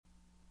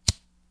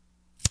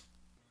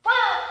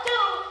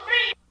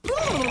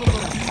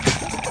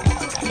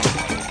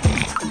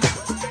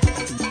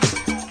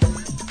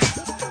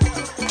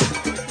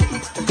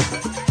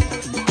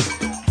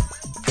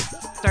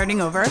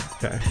starting over.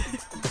 Okay.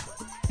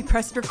 I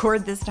pressed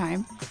record this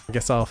time. I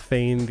guess I'll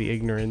feign the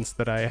ignorance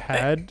that I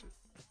had.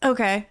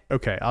 Okay.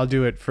 Okay, I'll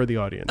do it for the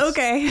audience.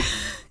 Okay.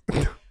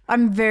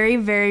 I'm very,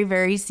 very,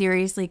 very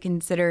seriously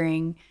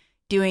considering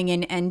doing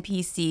an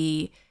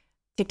NPC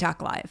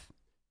TikTok live.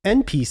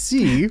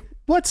 NPC?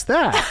 What's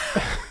that?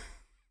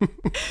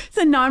 It's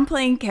a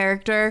non-playing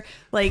character,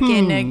 like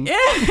in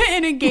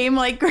a game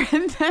like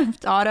Grand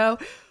Theft Auto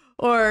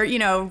or, you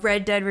know,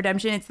 Red Dead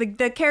Redemption. It's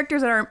the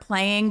characters that aren't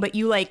playing, but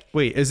you like...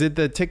 Wait, is it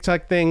the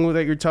TikTok thing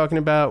that you're talking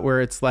about where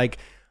it's like,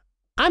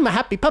 I'm a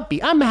happy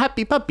puppy. I'm a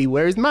happy puppy.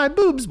 Where's my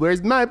boobs?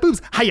 Where's my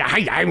boobs? Hiya,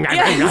 hiya.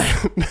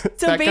 Yes.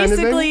 So That kind of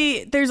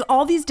basically, there's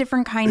all these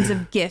different kinds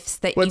of gifts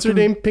that What's you her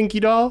can... name? Pinky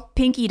Doll?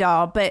 Pinky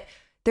Doll. But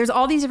there's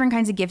all these different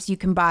kinds of gifts you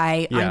can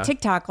buy Yeah. on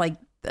TikTok, like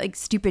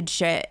stupid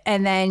shit.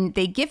 And then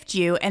they gift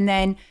you. And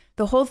then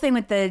the whole thing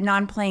with the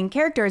non-playing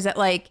characters that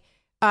like...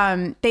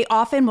 they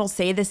often will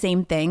say the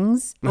same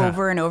things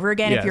over and over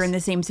again if you're in the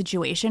same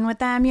situation with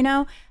them, you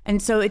know? And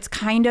so it's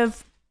kind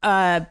of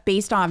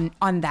based on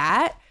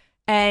that.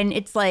 And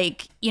it's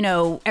like, you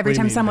know, every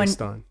time someone...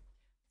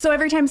 So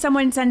every time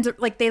someone sends,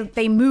 like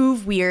they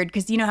move weird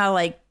because you know how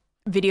like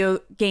video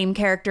game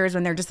characters,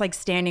 when they're just like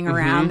standing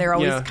around, they're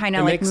always kind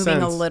of like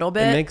moving a little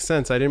bit. It makes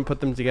sense. I didn't put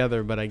them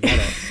together, but I get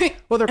it.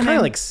 Well, they're kind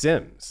of like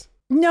Sims.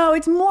 No,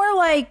 it's more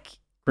like...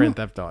 Grand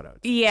Theft Auto.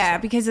 Yeah,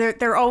 because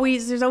there's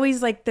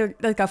always like a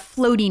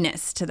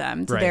floatiness to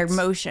them, to their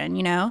motion,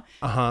 you know?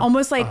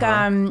 Almost like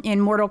in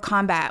Mortal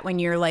Kombat when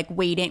you're like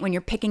waiting, when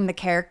you're picking the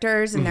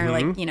characters and they're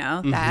like, you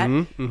know, that.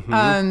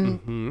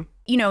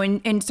 You know,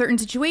 in certain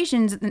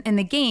situations in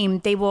the game,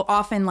 they will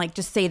often like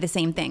just say the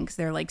same thing because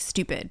they're like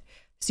stupid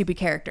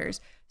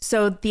characters.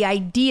 So the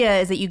idea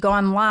is that you go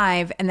on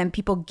live and then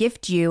people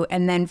gift you,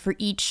 and then for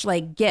each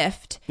like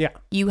gift,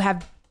 you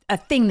have a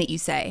thing that you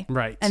say.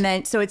 Right. And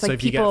then, so it's like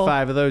if you get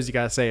 5 of those, you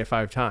got to say it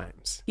 5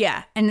 times.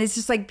 Yeah. And it's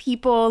just like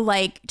people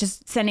like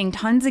just sending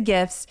tons of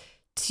gifts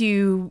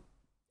to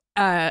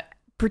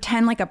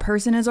pretend like a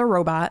person is a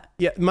robot.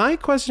 Yeah. My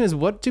question is,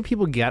 what do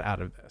people get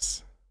out of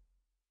this?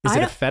 Is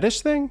it a fetish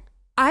thing?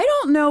 I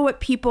don't know what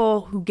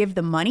people who give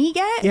the money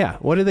get. Yeah.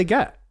 What do they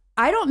get?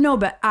 I don't know,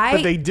 but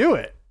they do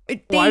it.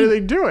 Why do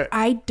they do it?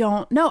 I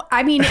don't know.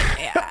 I mean,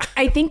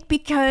 I think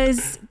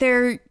because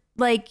they're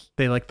like...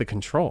 They like the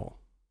control.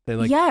 They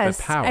like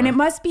the power. And it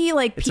must be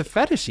like... It's a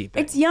fetishy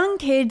thing. It's young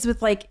kids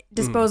with like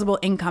disposable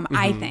income,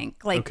 I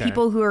think. Like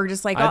people who are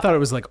just like... I thought it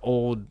was like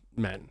old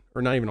men,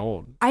 or not even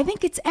old. I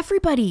think it's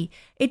everybody.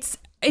 It's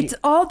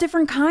all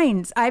different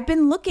kinds. I've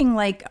been looking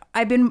like...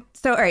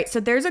 So, all right, so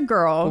there's a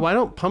girl... Well, why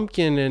don't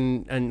Pumpkin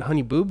and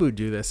Honey Boo Boo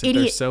do this if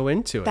they're so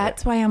into it?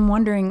 That's why I'm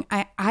wondering.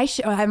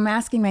 I'm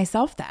asking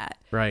myself that.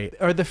 Right.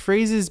 Are the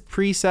phrases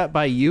preset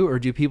by you, or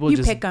do people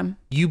You pick them.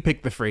 You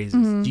pick the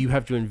phrases. Do you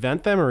have to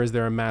invent them, or is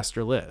there a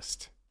master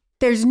list?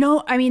 This is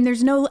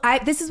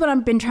what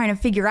I've been trying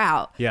to figure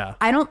out. Yeah.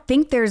 I don't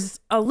think there's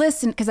a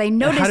list, because I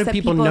noticed that how do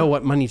people know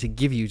what money to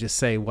give you to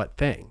say what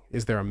thing?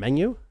 Is there a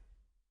menu?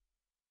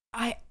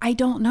 I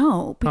don't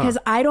know, because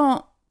I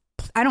don't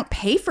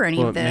pay for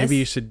any of this. Maybe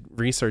you should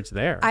research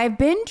there. I've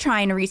been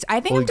trying to research. I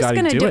think I'm just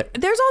going to do it.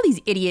 There's all these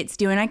idiots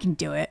doing. I can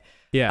do it.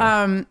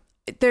 Yeah.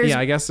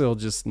 I guess it'll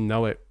just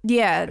know it.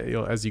 Yeah.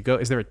 As you go.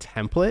 Is there a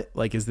template?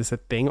 Like, is this a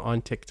thing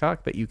on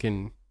TikTok that you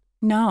can...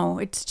 No,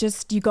 it's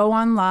just you go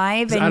on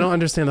live. I don't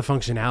understand the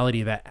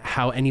functionality that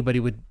how anybody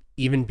would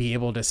even be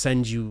able to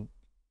send you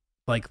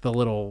like the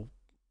little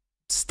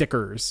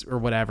stickers or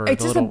whatever.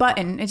 It's just a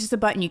button. It's just a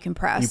button you can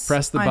press. You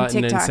press the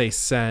button TikTok. and say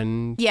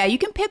send. Yeah, you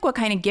can pick what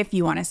kind of gift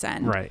you want to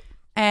send. Right.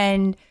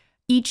 And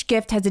each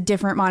gift has a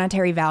different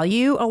monetary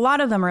value. A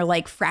lot of them are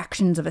like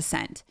fractions of a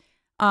cent.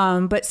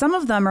 But some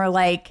of them are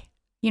like,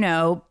 you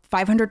know,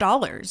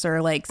 $500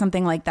 or like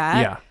something like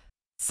that. Yeah.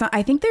 So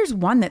I think there's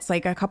one that's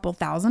like a couple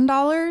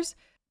 $1,000,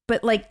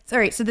 but like, all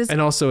right. So this,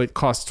 and also it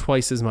costs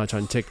twice as much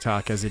on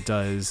TikTok as it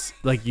does.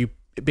 Like you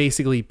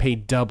basically pay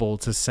double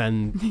to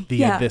send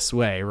this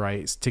way,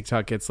 right?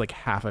 TikTok gets like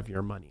half of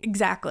your money.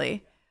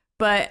 Exactly.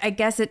 But I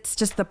guess it's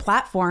just the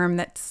platform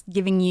that's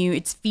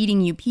it's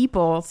feeding you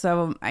people.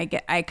 So I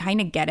kind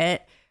of get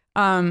it.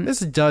 This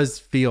does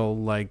feel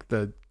like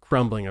the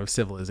crumbling of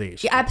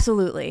civilization. Yeah,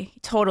 absolutely.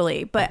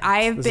 Totally. But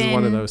this is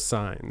one of those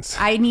signs.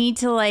 I need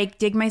to like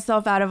dig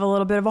myself out of a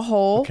little bit of a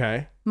hole.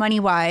 Okay. Money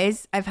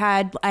wise. I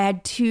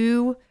had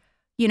 2,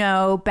 you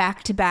know,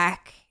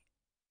 back-to-back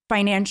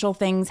financial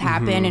things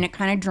happen and it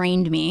kind of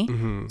drained me.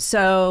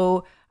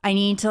 So I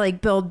need to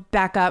like build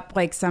back up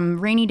like some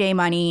rainy day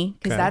money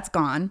because that's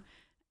gone.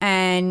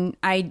 And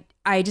I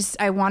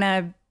want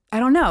to, I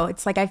don't know.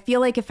 It's like, I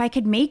feel like if I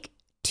could make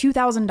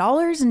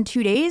 $2,000 in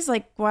 2 days,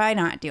 like why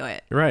not do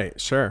it? Right,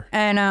 sure.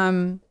 And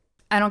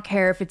I don't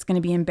care if it's going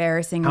to be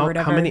embarrassing or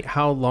whatever.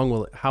 How long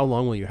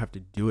will you have to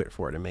do it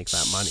for to make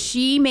that money?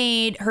 She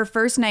made her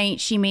first night.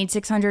 She made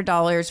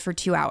 $600 for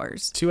 2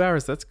 hours. 2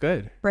 hours, that's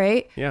good,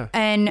 right? Yeah.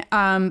 And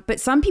but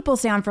some people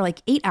stay on for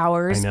like 8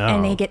 hours,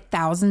 and they get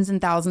thousands and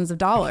thousands of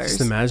dollars.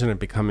 Just imagine it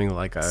becoming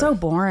like so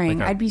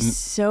boring. I'd be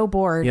so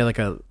bored. Yeah, like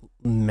a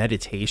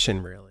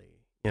meditation, really.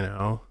 You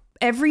know.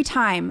 every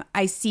time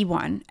I see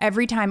one,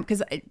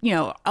 because, you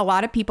know, a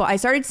lot of people, I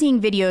started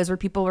seeing videos where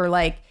people were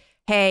like,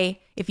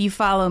 hey, if you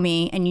follow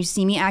me and you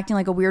see me acting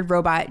like a weird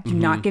robot, do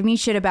not give me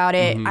shit about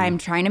it. I'm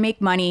trying to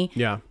make money.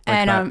 Yeah. Like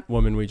and that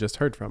woman we just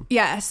heard from.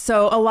 Yeah.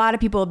 So a lot of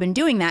people have been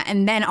doing that.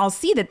 And then I'll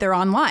see that they're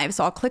on live.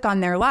 So I'll click on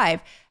their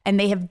live and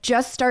they have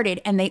just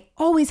started and they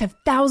always have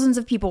thousands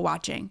of people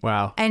watching.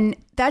 Wow. And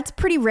that's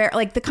pretty rare.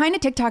 Like the kind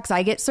of TikToks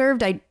I get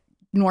served,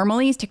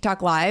 normally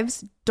TikTok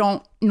lives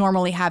don't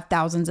normally have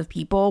thousands of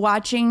people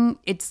watching.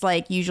 It's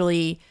like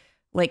usually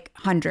like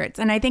hundreds.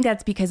 And I think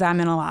that's because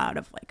I'm in a lot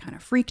of like kind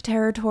of freak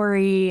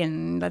territory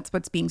and that's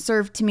what's being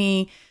served to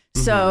me.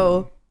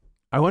 So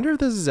I wonder if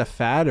this is a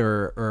fad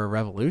or a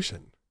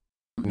revolution.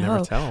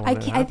 Never tell.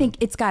 I think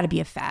it's got to be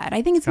a fad.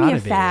 I think it's gonna be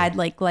a fad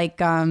like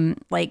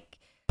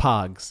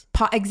Pogs.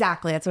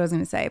 Exactly. That's what I was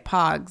going to say.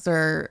 Pogs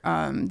or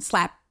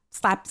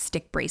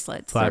slapstick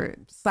bracelets or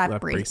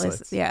slap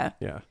bracelets. Yeah.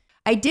 Yeah.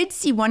 I did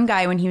see one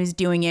guy when he was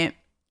doing it.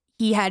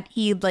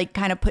 He like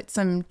kind of put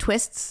some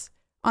twists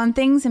on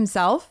things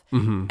himself.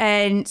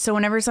 And so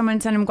whenever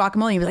someone sent him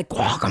guacamole, he'd be like,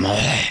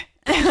 guacamole.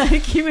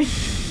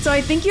 So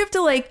I think you have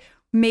to like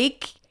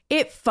make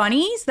it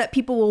funny so that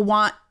people will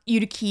want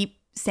you to keep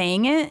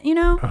saying it, you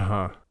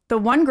know? The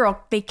one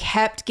girl, they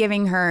kept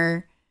giving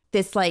her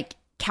this like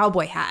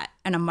cowboy hat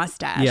and a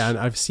mustache. Yeah, and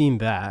I've seen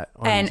that.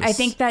 And I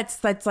think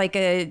that's like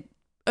a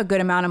good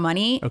amount of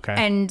money. Okay.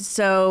 And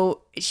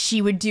so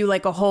she would do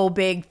like a whole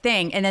big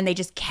thing and then they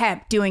just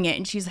kept doing it.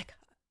 And she's like,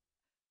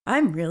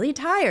 I'm really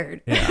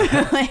tired.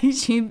 Yeah. Like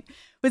she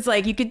was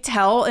like, you could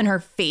tell in her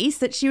face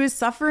that she was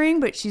suffering,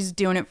 but she's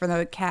doing it for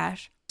the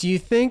cash. Do you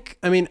think,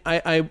 I mean,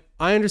 I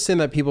understand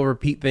that people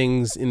repeat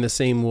things in the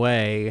same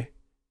way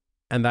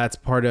and that's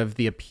part of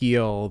the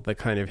appeal, the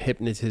kind of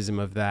hypnotism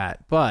of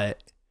that.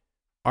 But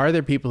are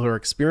there people who are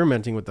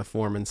experimenting with the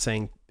form and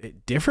saying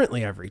it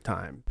differently every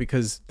time?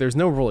 Because there's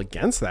no rule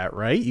against that,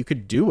 right? You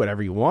could do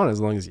whatever you want as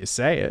long as you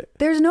say it.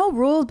 There's no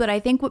rules, but I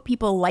think what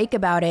people like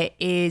about it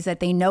is that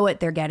they know what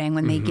they're getting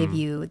when they give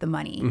you the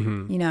money,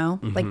 you know?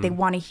 Like they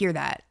want to hear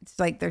that. It's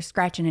like they're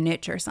scratching an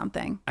itch or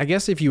something. I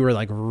guess if you were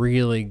like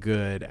really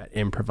good at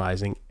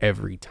improvising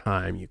every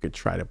time, you could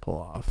try to pull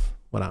off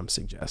what I'm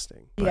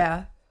suggesting. But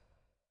yeah.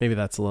 Maybe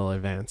that's a little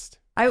advanced.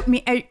 I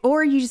mean,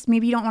 or you just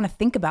maybe you don't want to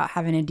think about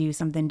having to do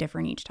something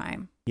different each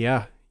time.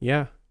 Yeah.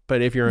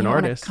 But if you're an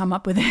artist, come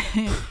up with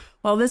it.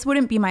 Well, this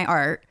wouldn't be my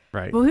art,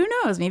 right? Well, who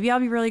knows? Maybe I'll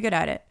be really good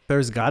at it.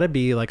 There's got to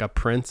be like a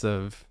prince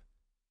of,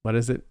 what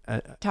is it?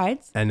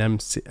 Tides.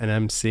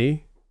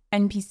 NPC.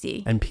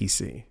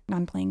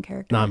 Non-playing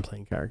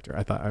character.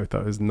 I thought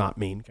it was not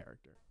main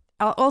character.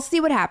 I'll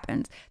see what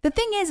happens. The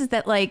thing is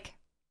that like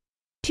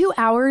 2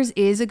 hours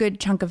is a good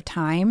chunk of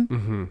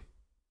time.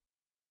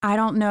 I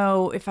don't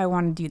know if I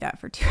want to do that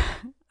for 2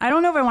 hours. I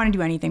don't know if I want to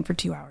do anything for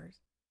 2 hours.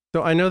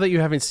 So I know that you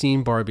haven't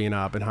seen Barbie and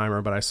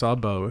Oppenheimer, but I saw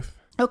both.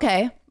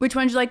 Okay. Which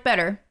one do you like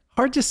better?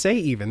 Hard to say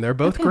even. They're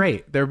both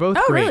great. They're both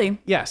great. Oh, really?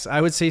 Yes,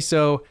 I would say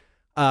so.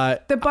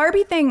 The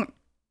Barbie thing.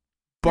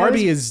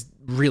 Barbie is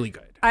really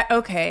good.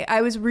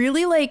 I was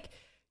really like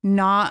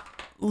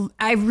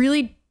I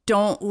really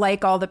don't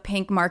like all the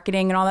pink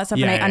marketing and all that stuff.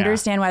 And I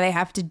understand why they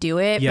have to do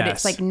it, but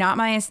it's like not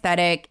my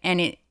aesthetic.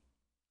 And it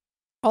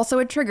also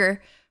a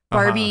trigger.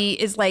 Barbie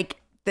is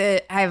like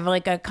I have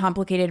like a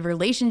complicated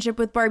relationship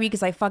with Barbie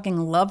because I fucking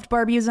loved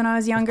Barbies when I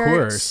was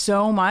younger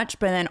so much,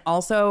 but then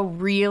also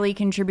really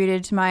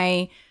contributed to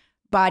my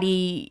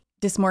body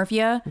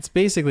dysmorphia. It's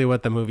basically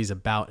what the movie's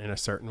about in a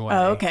certain way.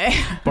 Oh, okay.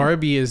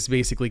 Barbie is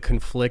basically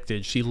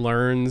conflicted. She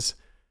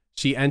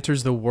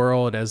enters the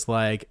world as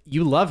like,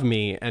 you love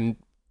me, and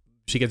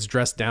she gets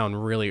dressed down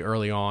really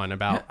early on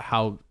about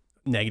how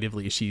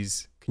negatively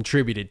she's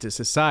contributed to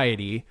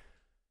society.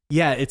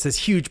 Yeah, it's this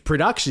huge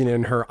production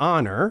in her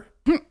honor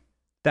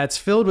that's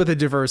filled with a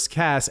diverse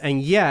cast,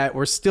 and yet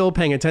we're still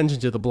paying attention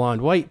to the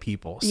blonde white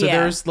people. So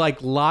there's like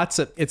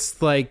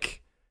it's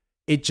like,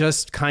 it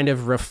just kind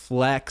of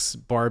reflects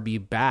Barbie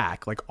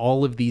back, like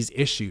all of these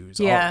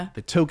issues, all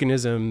the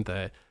tokenism,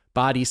 the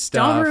body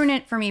stuff. Don't ruin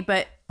it for me,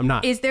 but I'm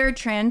not. Is there a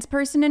trans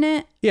person in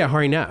it? Yeah,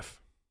 Hari Neff.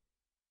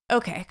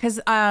 Okay, because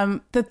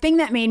the thing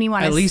that made me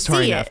want to see at least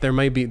Hari Neff.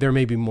 it, there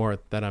may be more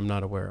that I'm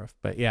not aware of,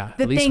 but yeah,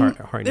 at least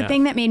Hari Neff. The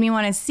thing that made me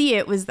want to see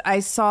it was I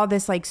saw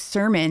this like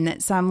sermon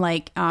that some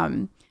like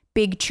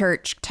big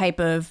church type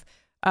of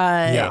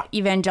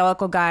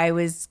evangelical guy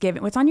was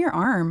giving. What's on your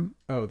arm?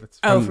 Oh, that's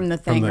from the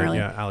thing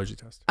earlier. Yeah, allergy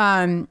test.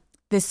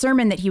 The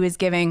sermon that he was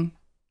giving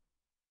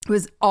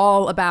was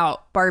all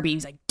about Barbie. He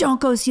was like,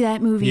 "Don't go see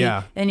that movie."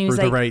 Yeah, and he was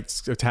like, the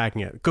rights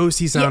attacking it. Go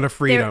see Sound of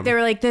Freedom. They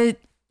were like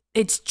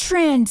it's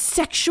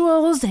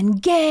transsexuals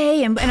and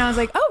gay, and I was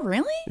like, oh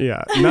really?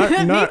 Yeah,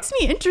 that makes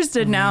me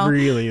interested now.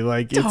 Really,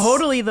 like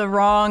totally the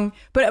wrong.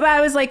 But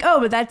I was like,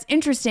 oh, but that's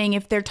interesting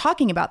if they're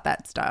talking about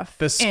that stuff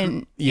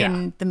in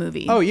the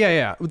movie. Oh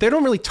yeah. They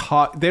don't really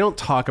talk. They don't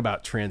talk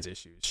about trans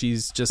issues.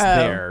 She's just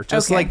there,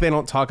 like they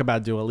don't talk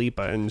about Dua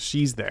Lipa, and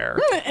she's there.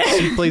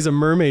 She plays a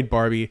mermaid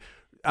Barbie.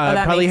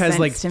 Probably has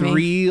like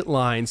 3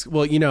 lines.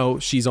 Well,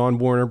 she's on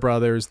Warner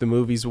Brothers. The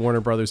movie's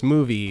Warner Brothers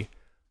movie.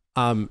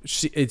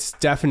 It's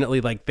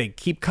definitely like they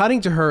keep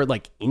cutting to her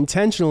like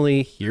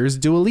intentionally. Here's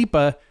Dua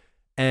Lipa,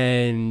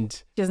 and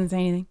She doesn't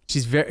say anything.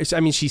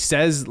 she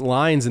says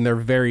lines and they're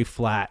very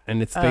flat,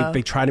 and it's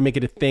they try to make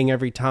it a thing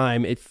every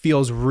time. It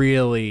feels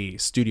really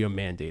studio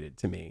mandated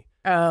to me.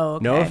 Oh,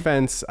 okay. No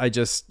offense. I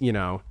just,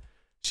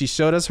 she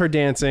showed us her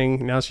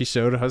dancing. Now she's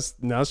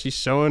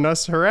showing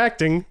us her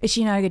acting. Is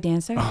she not a good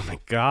dancer? Oh my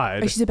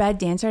God. Oh, she's a bad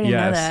dancer? I didn't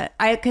know that.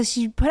 Because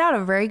she put out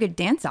a very good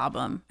dance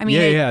album. I mean,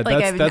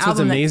 that's what's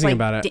amazing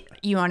about it.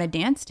 You want to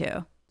dance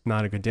to.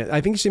 Not a good dance. I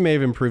think she may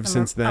have improved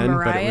since then,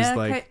 but it was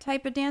like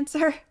type of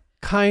dancer.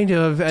 Kind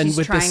of, and She's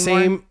with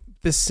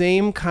the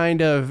same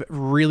kind of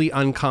really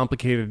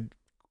uncomplicated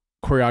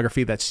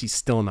choreography that she's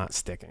still not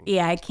sticking.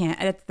 Yeah, I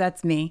can't.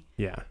 That's me.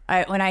 Yeah.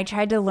 When I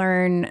tried to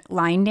learn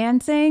line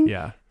dancing,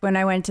 when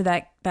I went to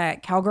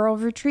that cowgirl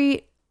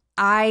retreat,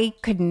 I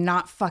could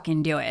not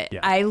fucking do it. Yeah.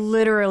 I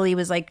literally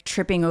was like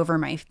tripping over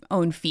my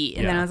own feet.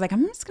 And then I was like,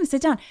 I'm just going to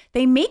sit down.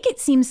 They make it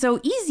seem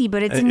so easy,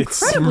 but it's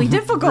incredibly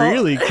difficult.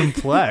 Really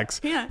complex.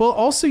 Yeah. Well,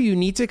 also you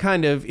need to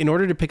kind of, in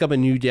order to pick up a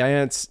new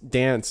dance,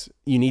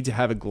 you need to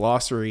have a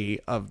glossary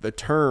of the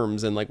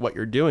terms and like what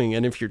you're doing.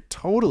 And if you're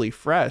totally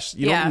fresh,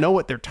 you don't know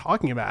what they're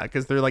talking about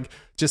because they're like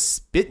just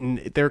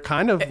spitting. They're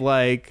kind of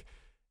like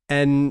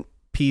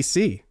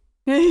NPC.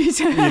 Like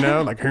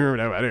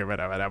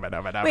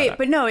wait,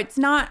 but no, it's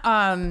not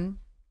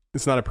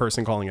it's not a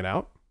person calling it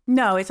out.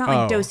 No, it's not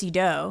like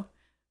do-si-do.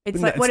 It's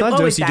like it's not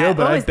do-si-do,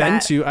 but I've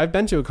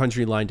been to a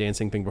country line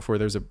dancing thing before.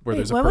 There's a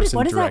person what is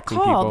that directing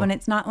called people. when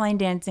it's not line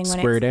dancing?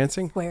 Square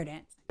dancing.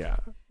 Yeah.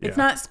 It's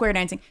not square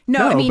dancing.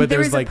 No, I mean, there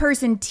was a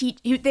person,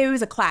 there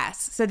was a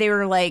class. So they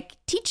were like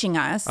teaching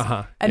us.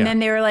 And then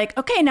they were like,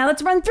 okay, now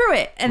let's run through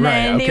it. And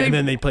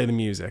then they play the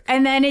music.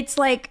 And then it's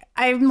like,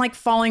 I'm like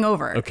falling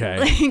over. Okay.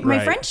 Like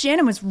my friend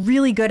Shannon was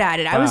really good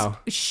at it. I was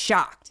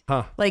shocked.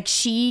 Like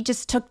she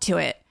just took to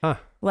it.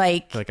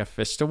 Like a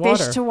fish to water.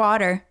 Fish to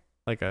water.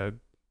 Like a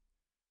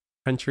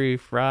country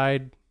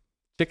fried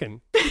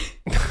chicken.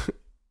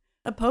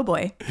 A po'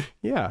 boy.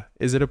 Yeah.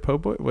 Is it a po'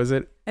 boy? Was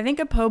it? I think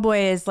a po'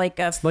 boy is like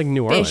it's like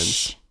New fish.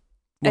 Orleans.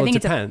 Well, I think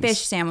it's a fish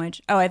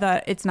sandwich. Oh, I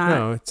thought it's not.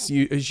 No, it's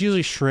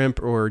usually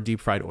shrimp or deep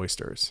fried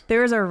oysters.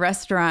 There was a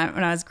restaurant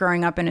when I was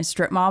growing up in a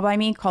strip mall by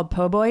me called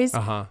Po' Boy's.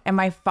 And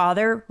my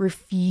father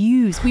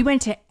refused. We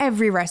went to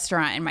every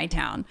restaurant in my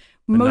town,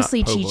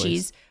 mostly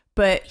Chi-Chi's,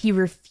 but he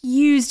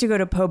refused to go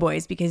to Po'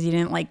 Boy's because he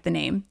didn't like the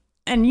name.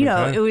 And,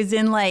 it was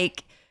in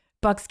like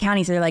Bucks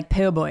County, so they're like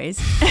Po'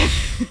 Boys.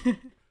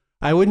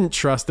 I wouldn't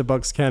trust the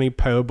Bucks County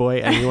po' boy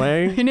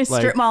anyway. In a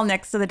strip mall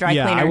next to the dry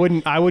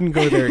cleaner. I wouldn't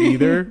go there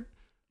either.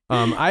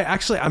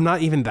 I'm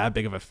not even that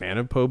big of a fan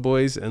of po'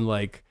 boys, and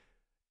like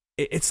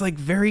it's like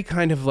very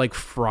kind of like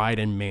fried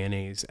in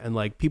mayonnaise, and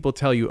like people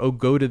tell you, oh,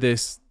 go to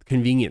this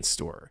convenience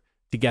store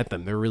to get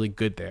them. They're really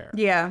good there.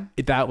 Yeah.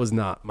 That was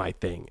not my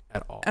thing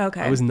at all. Okay.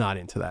 I was not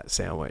into that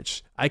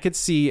sandwich. I could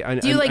see.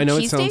 Do you like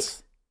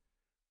cheesesteaks?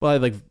 Well, I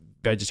like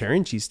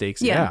vegetarian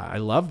cheesesteaks. Yeah, I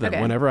love them.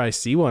 Okay. Whenever I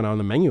see one on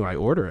the menu, I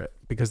order it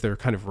because they're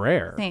kind of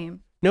rare.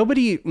 Same.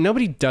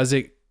 Nobody does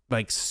it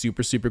like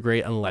super, super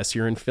great unless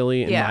you're in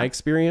Philly, in my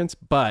experience.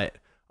 But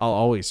I'll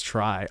always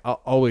try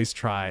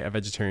a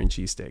vegetarian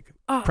cheesesteak,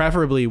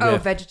 preferably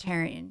with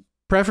vegetarian,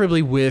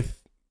 preferably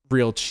with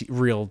real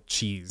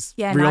cheese,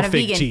 real not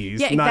fake vegan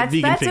cheese, yeah, not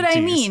vegan. That's fake what cheese.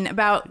 I mean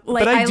about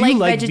like I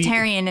like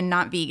vegetarian and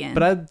not vegan.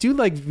 But I do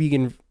like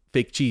vegan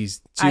fake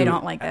cheese too. I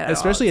don't like that,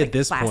 especially at like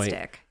this plastic.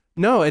 point.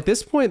 No, at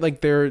this point,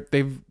 like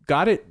they've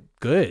got it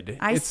good.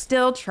 I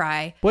still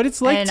try. What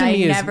it's like to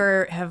me is I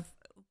never have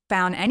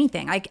found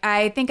anything.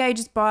 I think I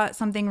just bought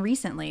something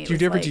recently.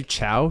 Did you ever do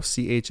Chow?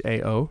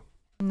 CHAO?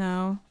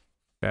 No.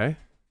 Okay.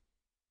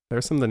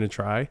 There's something to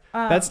try.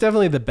 That's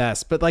definitely the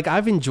best. But like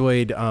I've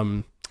enjoyed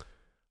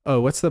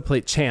what's the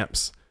plate?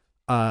 Champs.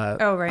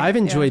 Right. I've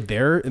enjoyed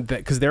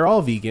because they're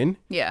all vegan.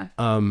 Yeah.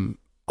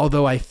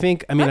 Although I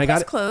think I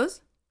got it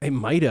closed. It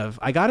might have.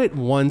 I got it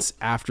once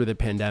after the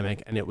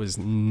pandemic, and it was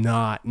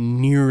not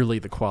nearly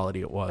the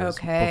quality it was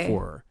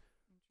before.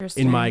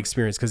 In my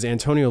experience, because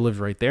Antonio lived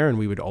right there, and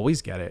we would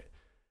always get it,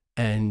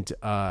 and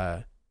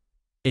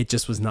it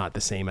just was not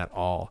the same at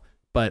all.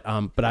 But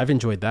I've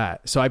enjoyed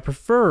that. So I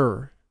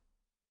prefer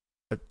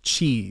a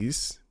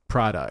cheese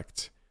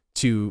product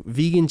to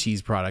vegan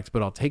cheese products,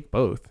 but I'll take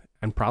both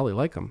and probably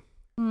like them.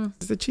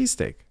 It's a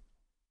cheesesteak.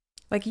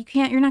 Like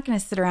you're not going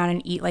to sit around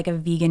and eat like a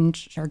vegan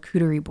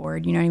charcuterie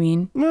board. You know what I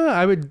mean? No,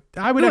 I would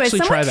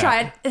actually try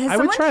that. Has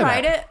someone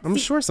tried it? I'm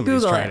sure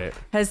somebody's tried it.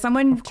 Has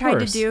someone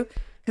tried to do?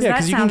 Yeah,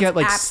 because you can get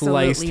like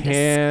sliced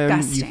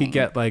ham. You could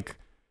get like,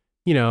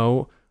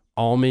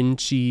 almond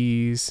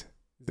cheese,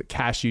 the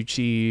cashew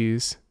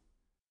cheese.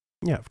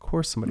 Yeah, of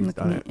course somebody's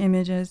done it.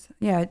 Images.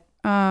 Yeah.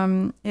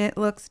 It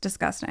looks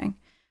disgusting.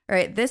 All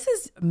right. This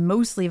is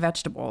mostly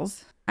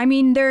vegetables. I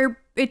mean,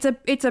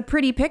 it's a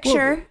pretty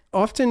picture.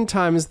 Well,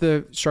 oftentimes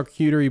the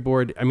charcuterie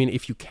board, I mean,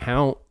 if you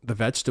count the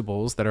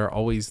vegetables that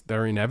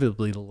are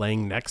inevitably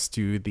laying next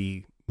to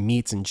the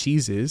meats and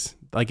cheeses,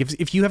 like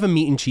if you have a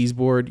meat and cheese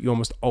board, you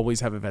almost always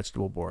have a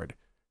vegetable board.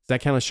 Does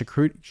that count as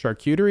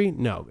charcuterie?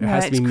 No, it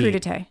has to be meat.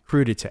 Crudité.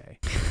 Crudité.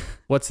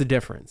 What's the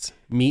difference?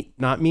 Meat,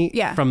 not meat?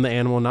 Yeah. From the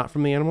animal, not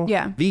from the animal?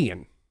 Yeah.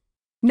 Vegan.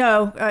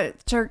 No,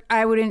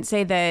 I wouldn't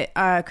say that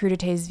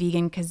crudité is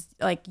vegan because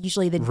like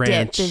usually the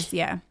Ranch. dip is,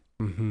 yeah.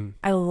 Mm-hmm.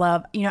 I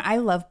love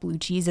blue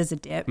cheese as a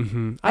dip.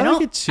 Mm-hmm. I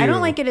like it too. I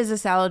don't like it as a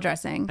salad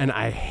dressing. And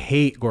I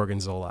hate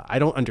gorgonzola. I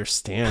don't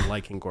understand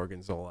liking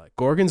gorgonzola.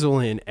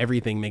 Gorgonzola in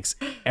everything makes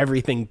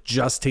everything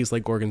just taste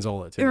like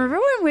gorgonzola to me. Remember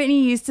when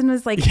Whitney Houston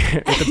was like,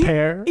 With the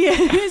pear? yeah,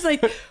 he was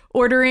like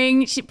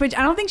ordering, but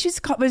I don't think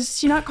was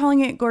she not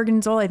calling it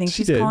gorgonzola? I think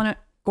she's calling it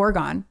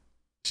gorgon.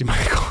 She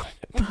might call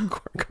it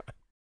gorgon.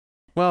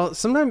 Well,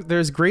 sometimes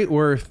there's great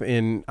worth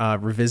in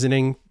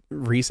revisiting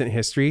recent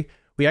history.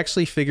 We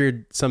actually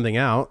figured something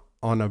out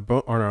on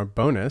our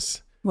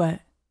bonus.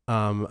 What?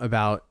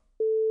 About.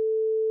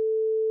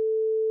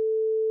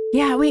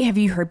 Yeah, wait, have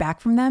you heard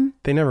back from them?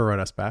 They never wrote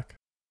us back.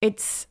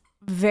 It's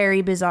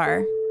very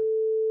bizarre.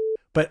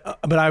 But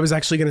I was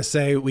actually going to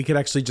say we could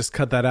actually just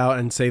cut that out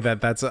and say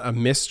that that's a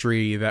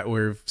mystery that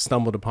we've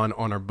stumbled upon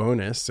on our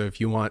bonus. So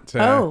if you want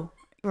to,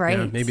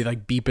 right, maybe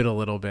like beep it a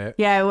little bit.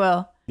 Yeah, I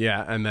will.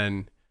 Yeah, and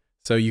then.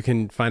 So you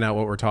can find out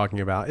what we're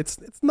talking about. It's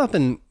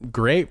nothing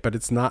great, but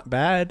it's not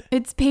bad.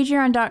 It's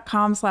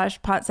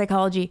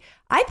patreon.com/potpsychology.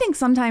 I think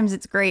sometimes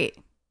it's great.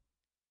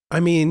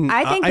 I mean,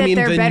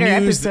 they're better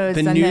episodes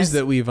the than news this.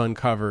 that we've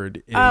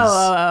uncovered is...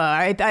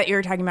 I thought you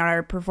were talking about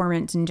our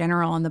performance in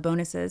general on the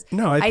bonuses.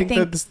 No, I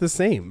think that's the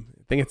same.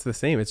 I think it's the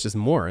same. It's just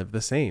more of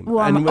the same. Well,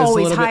 I'm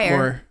always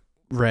higher.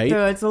 Right?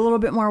 So it's a little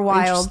bit more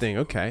wild. Interesting.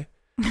 Okay.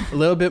 A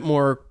little bit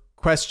more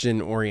question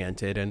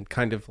oriented and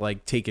kind of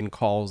like taking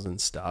calls and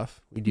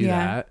stuff. We do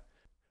that.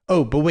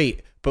 Oh, but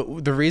wait.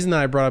 But the reason that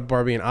I brought up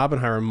Barbie and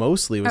Oppenheimer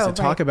mostly was to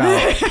talk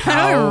about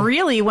how it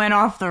really went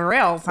off the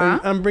rails,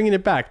 huh? I'm bringing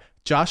it back.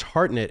 Josh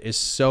Hartnett is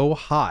so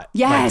hot.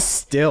 Yes. Like,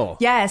 still.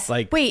 Yes.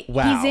 Like, wait,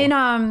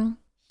 wow.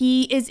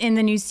 He is in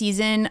the new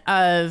season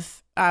of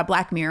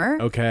Black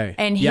Mirror. Okay.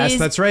 And yes,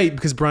 that's right.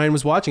 Because Brian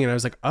was watching it. And I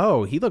was like,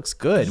 oh, he looks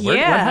good. Yeah. What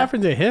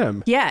happened to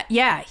him?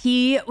 Yeah.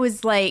 He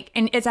was like,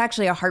 and it's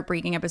actually a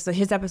heartbreaking episode.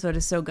 His episode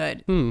is so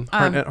good.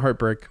 Hartnett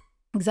heartbreak.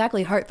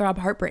 Exactly. Heartthrob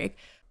heartbreak.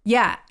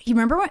 Yeah. You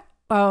remember what?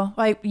 Oh,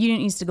 like you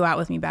didn't used to go out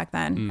with me back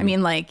then. I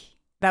mean, like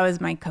that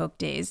was my Coke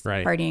days,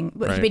 partying.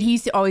 Right. But he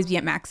used to always be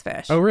at Max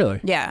Fish. Oh, really?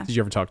 Yeah. Did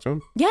you ever talk to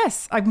him?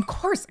 Yes, of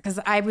course, because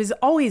I was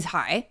always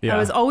high. Yeah. I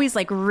was always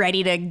like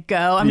ready to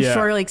go. I'm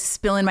sure like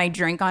spilling my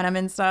drink on him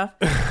and stuff.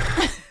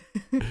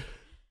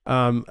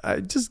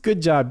 Just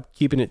good job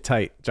keeping it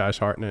tight, Josh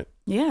Hartnett.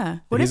 Yeah.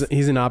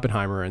 He's in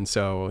Oppenheimer, and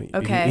so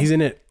he's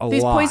in it a lot.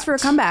 He's poised for a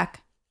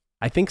comeback.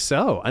 I think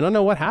so. I don't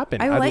know what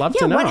happened. I'd love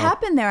to know. What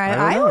happened there?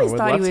 I always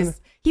thought he was.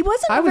 He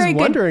wasn't. I was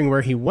wondering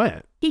where he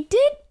went. He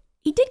did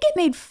get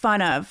made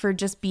fun of for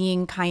just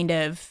being kind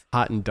of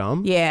hot and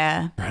dumb.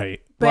 Yeah. Right.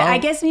 But I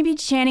guess maybe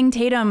Channing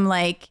Tatum,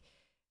 like,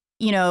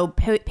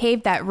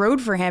 paved that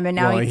road for him, and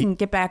now he can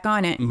get back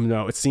on it.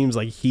 No, it seems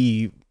like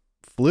he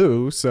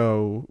flew,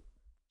 so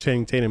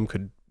Channing Tatum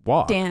could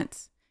walk.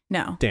 Dance.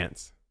 No.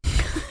 Dance.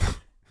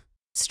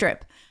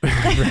 Strip.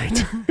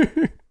 Right.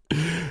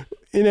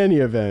 In any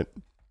event.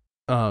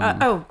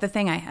 The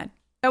thing I had.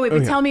 Oh, wait,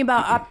 but tell me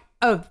about...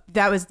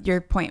 that was your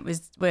point,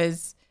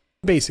 was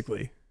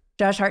basically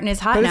Josh Hartnett's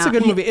hot but now. It's a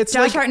good movie. It's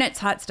Josh Hartnett's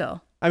hot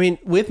still. I mean,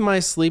 with my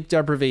sleep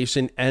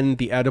deprivation and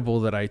the edible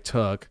that I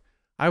took,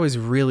 I was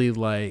really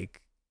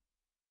like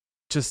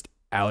just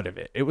out of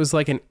it. It was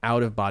like an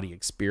out of body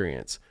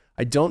experience.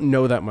 I don't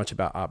know that much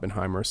about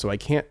Oppenheimer, so I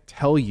can't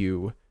tell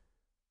you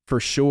for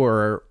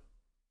sure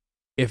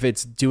if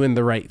it's doing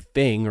the right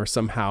thing or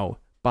somehow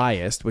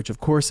biased, which of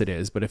course it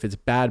is, but if it's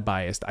bad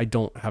biased, I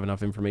don't have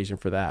enough information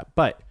for that.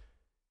 But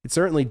it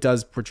certainly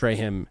does portray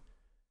him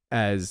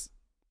as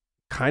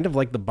kind of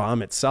like the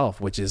bomb itself,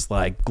 which is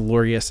like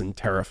glorious and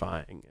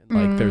terrifying.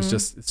 And like it's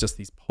just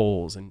these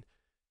poles. And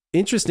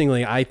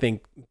interestingly, I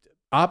think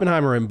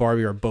Oppenheimer and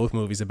Barbie are both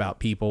movies about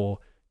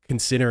people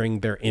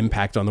considering their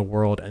impact on the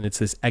world. And it's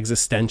this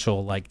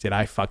existential, like, did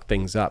I fuck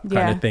things up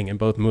kind of thing in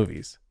both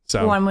movies.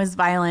 So one was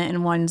violent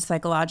and one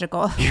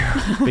psychological.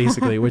 Yeah,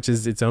 basically, which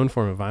is its own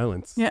form of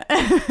violence. Yeah.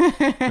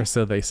 Or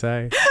so they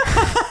say.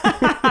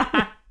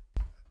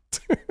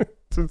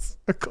 I'm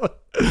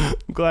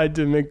glad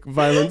to make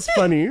violence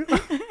funny.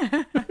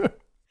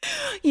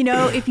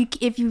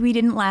 If we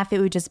didn't laugh, it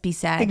would just be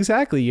sad.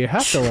 Exactly. You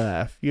have to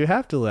laugh. You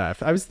have to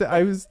laugh. I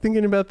was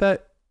thinking about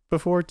that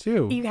before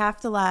too. You have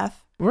to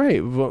laugh.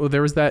 Right. Well,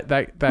 there was that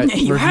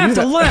you have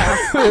to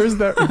laugh. There was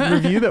that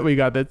review that we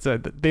got that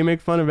said that they make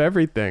fun of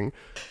everything,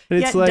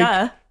 and it's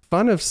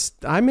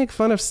I make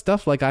fun of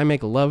stuff like I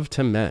make love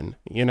to men.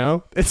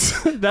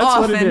 That's often.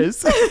 What it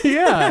is.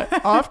 Yeah,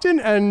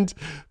 often and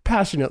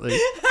passionately.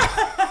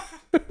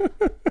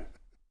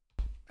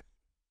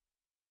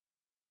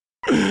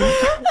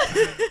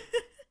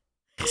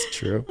 It's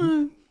true.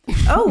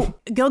 Oh,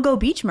 Gilgo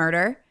beach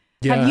murder.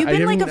 Yeah, Have you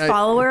been like a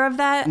follower of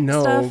that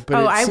no, stuff?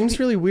 But it seems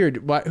really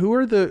weird. Who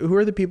are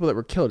the people that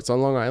were killed? It's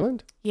on Long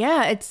Island?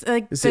 Yeah, it's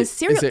like it's a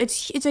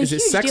huge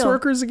sex deal.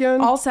 workers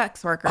again? All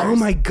sex workers. Oh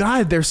my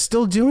God, they're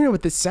still doing it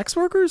with the sex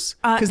workers?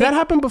 Because that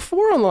happened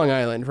before on Long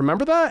Island.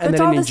 Remember that? And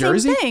then in New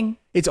Jersey, same thing.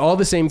 It's all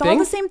the same thing. All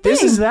the same thing.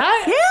 This is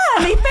that?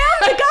 Yeah, they found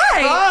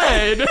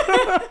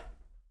the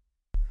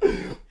guy.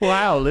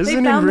 Wow,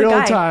 listen in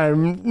real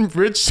time.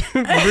 Rich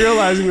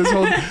realizing this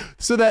whole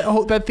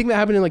that thing that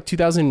happened in like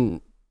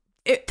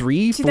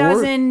 2003,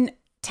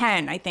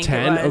 2010, I think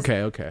 10? it was.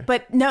 Okay.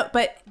 But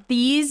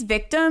these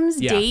victims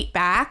date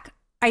back.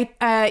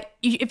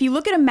 If you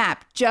look at a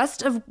map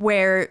just of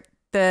where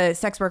the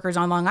sex workers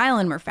on Long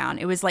Island were found,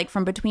 it was like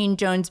from between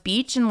Jones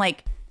Beach and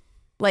like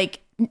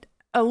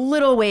a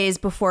little ways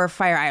before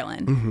Fire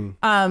Island.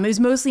 Mm-hmm. It was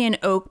mostly in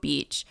Oak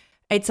Beach.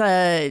 It's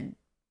a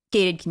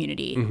gated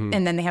community,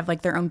 and then they have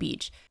like their own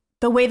beach.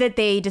 The way that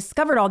they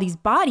discovered all these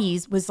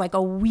bodies was like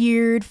a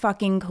weird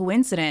fucking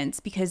coincidence,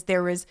 because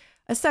there was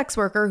a sex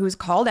worker who was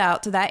called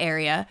out to that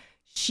area.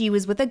 She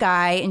was with a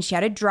guy and she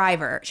had a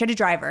driver.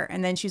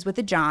 And then she was with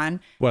a John.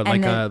 What,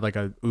 like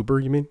a Uber,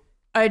 you mean?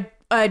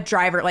 A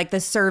driver, like the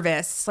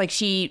service. Like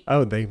she...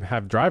 Oh, they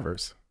have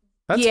drivers.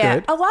 That's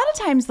good. A lot of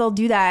times they'll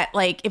do that,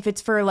 like if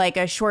it's for like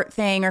a short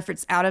thing or if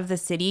it's out of the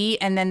city,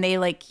 and then they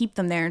like keep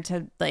them there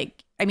to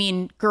like... I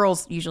mean,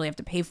 girls usually have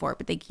to pay for it,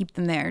 but they keep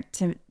them there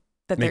to...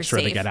 that Make they're sure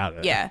safe. they get out of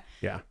it.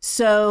 Yeah.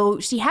 So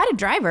she had a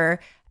driver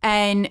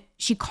and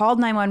she called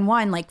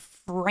 911 like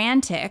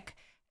frantic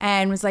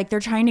and was like, they're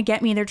trying to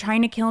get me. They're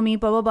trying to kill me,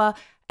 blah, blah, blah.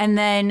 And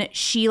then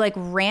she like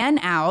ran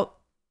out.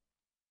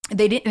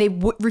 They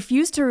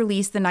refused to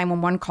release the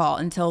 911 call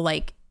until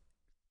like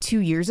 2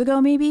 years ago,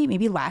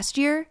 maybe last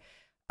year.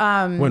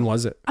 When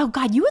was it? Oh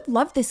God, you would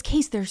love this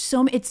case. There's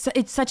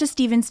it's such a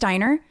Steven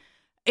Steiner.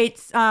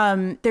 It's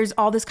there's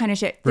all this kind of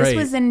shit. This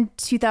was in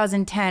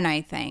 2010,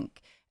 I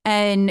think.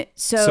 And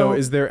so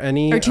is there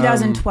any, or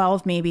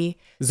 2012 maybe.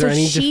 Is there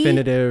any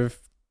definitive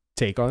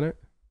take on it?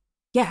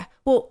 Yeah.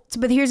 Well,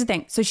 but here's the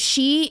thing. So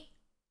she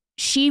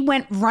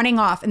went running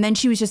off and then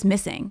she was just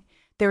missing.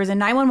 There was a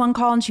 911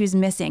 call and she was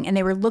missing, and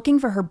they were looking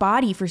for her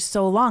body for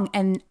so long.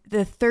 And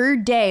the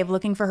third day of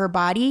looking for her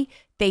body,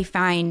 they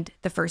find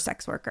the first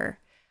sex worker.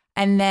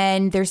 And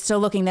then they're still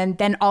looking.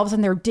 Then all of a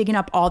sudden they're digging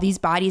up all these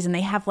bodies, and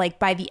they have like,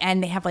 by the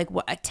end, they have like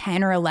what, a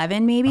 10 or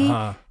 11 maybe.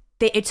 Uh-huh.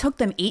 It took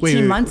them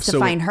 18 months to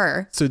find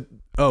her. So,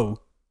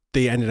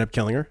 they ended up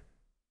killing her?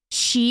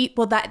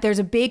 There's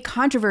a big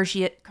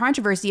controversy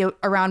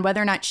around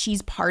whether or not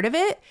she's part of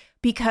it,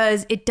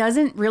 because it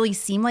doesn't really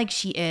seem like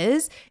she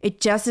is. It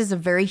just is a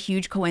very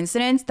huge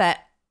coincidence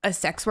that a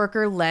sex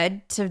worker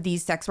led to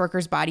these sex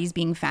workers' bodies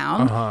being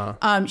found.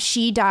 Uh-huh.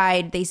 She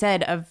died, they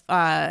said, of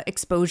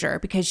exposure,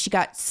 because she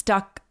got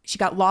stuck. She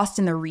got lost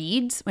in the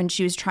reeds when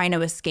she was trying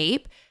to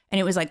escape, and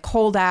it was like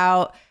cold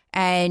out,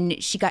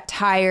 and she got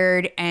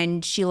tired,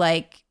 and she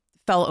like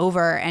fell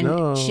over,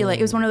 and she like,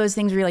 it was one of those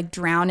things where you like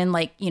drown in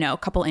like, a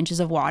couple inches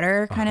of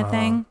water kind of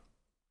thing.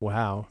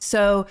 Wow.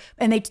 So,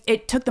 and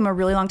it took them a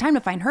really long time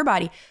to find her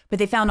body, but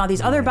they found all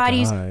these other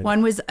bodies. God.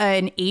 One was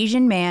an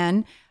Asian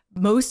man.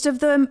 Most of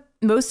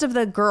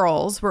the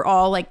girls were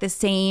all like the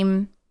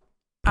same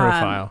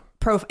profile.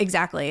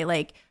 Exactly.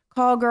 Like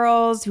call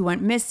girls who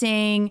went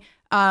missing.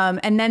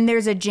 And then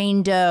there's a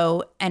Jane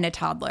Doe and a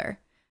toddler,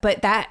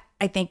 but that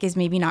I think is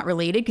maybe not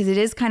related because it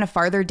is kind of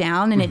farther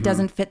down and it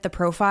doesn't fit the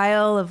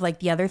profile of like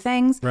the other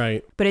things.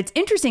 Right. But it's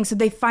interesting. So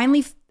they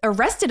finally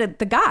arrested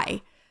the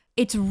guy.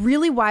 It's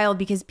really wild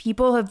because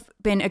people have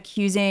been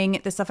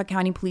accusing the Suffolk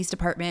County Police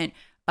Department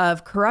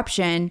of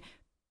corruption,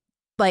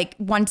 like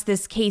once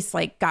this case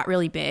like got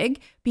really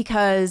big,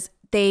 because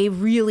they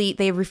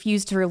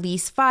refused to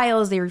release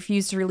files. They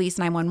refused to release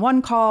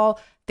 911 call.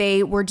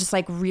 They were just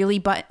like really,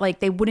 but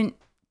like they wouldn't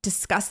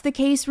discuss the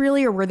case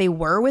really or where they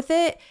were with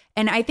it.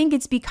 And I think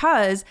it's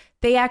because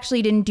they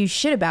actually didn't do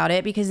shit about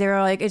it, because they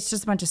were like, it's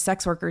just a bunch of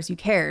sex workers. Who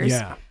cares?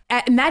 Yeah.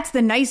 And that's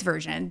the nice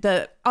version.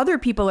 The other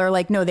people are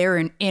like, no, they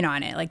were in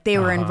on it. Like they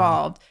were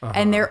involved.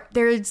 And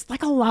there's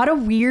like a lot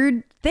of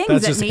weird things.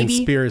 That's just maybe a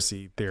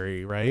conspiracy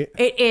theory, right?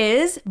 It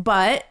is,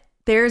 but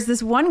there's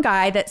this one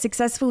guy that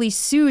successfully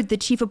sued the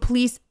chief of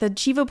police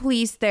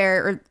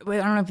there, or I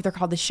don't know if they're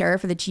called the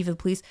sheriff or the chief of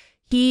police.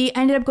 He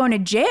ended up going to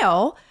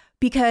jail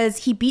because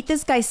he beat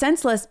this guy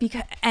senseless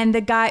because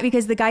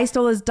the guy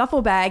stole his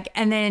duffel bag,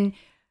 and then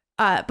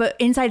but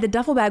inside the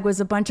duffel bag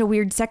was a bunch of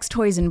weird sex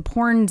toys and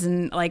porns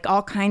and like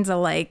all kinds of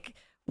like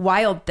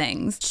wild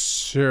things.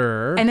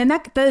 Sure. And then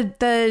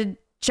the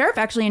sheriff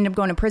actually ended up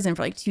going to prison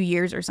for like 2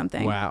 years or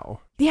something.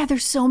 Wow. Yeah,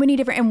 there's so many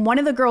different, and one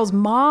of the girls'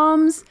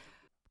 moms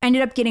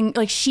ended up getting,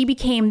 like, she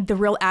became the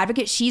real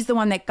advocate. She's the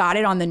one that got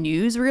it on the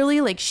news,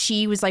 really. Like,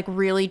 she was like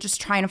really just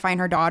trying to find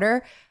her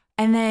daughter.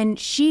 And then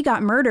she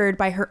got murdered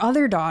by her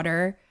other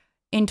daughter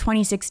in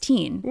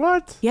 2016.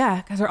 What?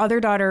 Yeah, because her other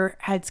daughter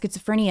had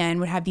schizophrenia and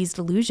would have these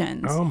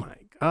delusions. Oh my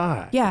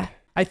God. Yeah.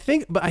 I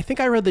think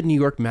I read the New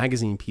York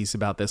Magazine piece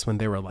about this when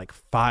there were like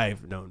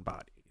 5 known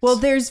bodies. Well,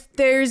 there's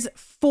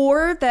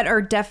 4 that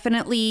are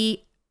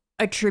definitely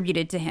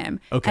attributed to him.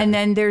 Okay. And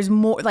then there's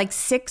more, like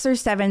 6 or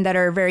 7 that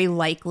are very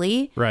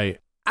likely. Right.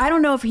 I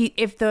don't know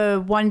if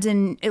the ones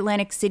in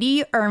Atlantic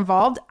City are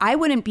involved. I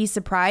wouldn't be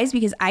surprised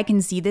because I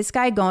can see this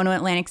guy going to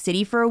Atlantic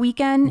City for a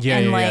weekend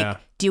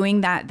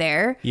doing that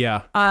there.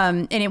 Yeah.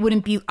 And it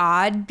wouldn't be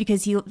odd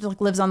because he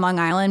lives on Long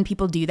Island.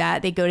 People do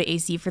that. They go to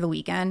AC for the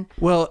weekend.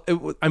 Well,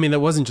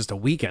 that wasn't just a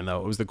weekend though.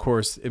 It was the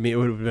course. I mean, it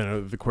would have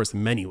been the course of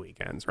many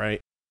weekends,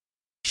 right?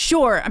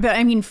 Sure. But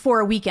I mean,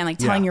 for a weekend, like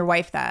telling your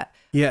wife that.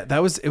 Yeah,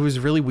 it was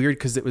really weird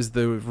because it was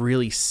the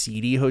really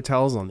seedy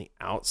hotels on the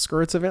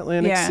outskirts of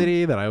Atlantic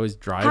City that I always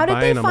drive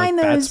by, and I'm like,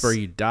 that's where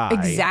you die.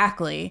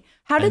 Exactly.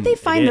 How did they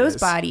find those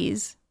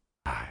bodies?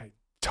 I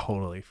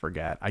totally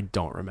forget. I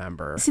don't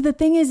remember. See, the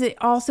thing is, it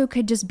also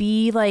could just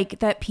be like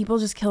that people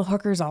just kill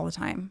hookers all the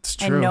time. It's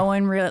true. And no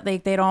one really,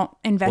 like, they don't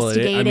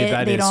investigate it.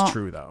 That is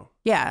true though.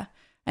 Yeah.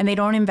 And they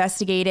don't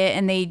investigate it,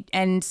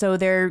 and so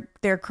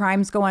their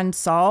crimes go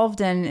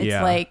unsolved, and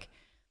it's like,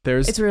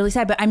 it's really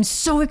sad. But I'm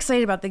so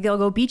excited about the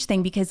Gilgo Beach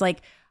thing because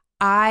like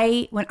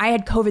when I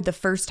had COVID the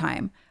first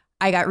time,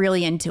 I got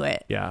really into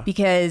it. Yeah.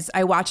 Because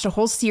I watched a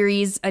whole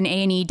series, an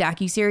A&E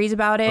docuseries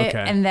about it. Okay.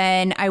 And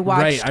then I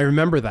watched. Right. I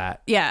remember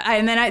that. Yeah.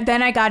 And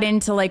then I got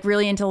into like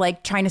really into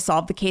like trying to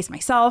solve the case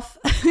myself.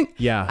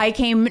 Yeah. I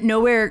came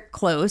nowhere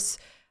close.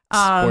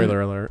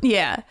 Spoiler alert.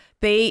 Yeah.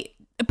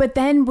 But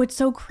then what's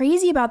so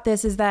crazy about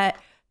this is that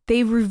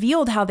they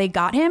revealed how they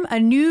got him. A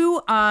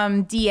new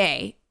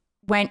DA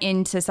went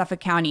into Suffolk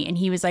County and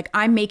he was like,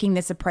 I'm making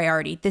this a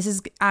priority.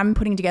 I'm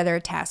putting together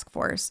a task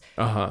force.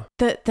 Uh-huh.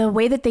 The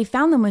way that they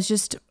found them was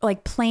just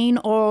like plain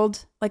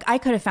old, like I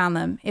could have found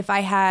them if I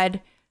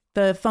had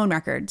the phone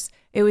records.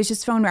 It was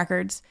just phone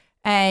records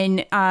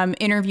and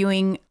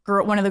interviewing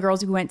one of the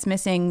girls who went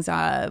missing's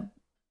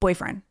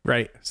boyfriend.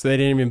 Right. So they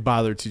didn't even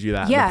bother to do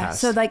that. Yeah. In the past.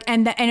 So like,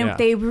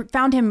 they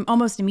found him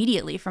almost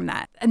immediately from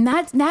that. And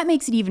that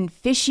makes it even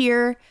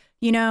fishier,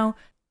 you know.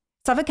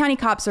 Suffolk County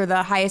cops are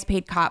the highest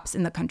paid cops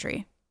in the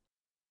country.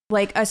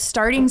 Like a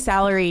starting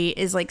salary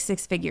is like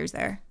 6 figures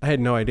there. I had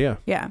no idea.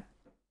 Yeah.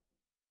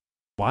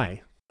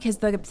 Why? Because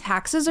the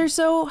taxes are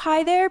so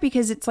high there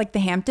because it's like the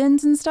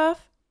Hamptons and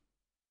stuff.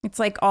 It's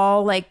like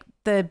all like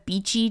the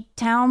beachy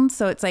towns.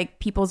 So it's like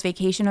people's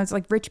vacation. It's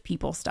like rich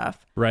people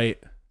stuff.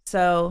 Right.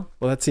 So.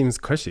 Well, that seems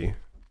cushy.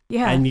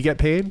 Yeah. And you get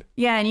paid?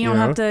 Yeah. And you don't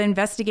have to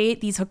investigate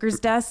these hookers'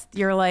 deaths.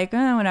 You're like,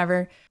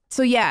 whatever.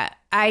 So yeah,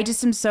 I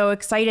just am so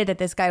excited that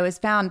this guy was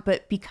found,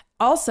 but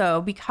also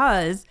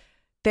because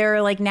there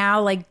are like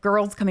now like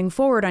girls coming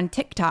forward on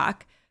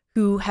TikTok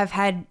who have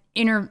had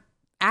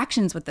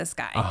interactions with this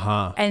guy.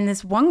 Uh-huh. And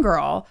this one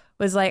girl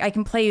was like, I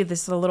can play you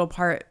this little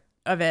part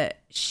of it.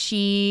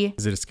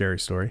 Is it a scary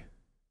story?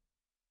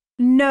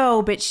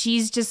 No, but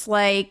she's just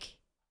like,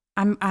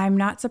 I'm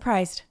not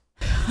surprised.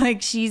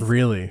 Like she's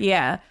really,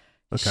 yeah.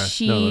 Okay,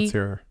 let's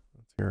hear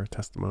her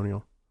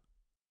testimonial.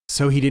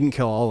 So he didn't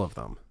kill all of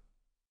them.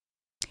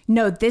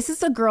 No, this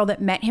is a girl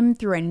that met him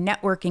through a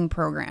networking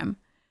program.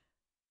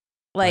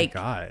 Like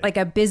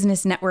a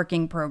business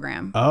networking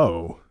program.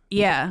 Oh.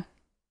 Yeah.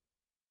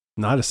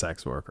 Not a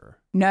sex worker.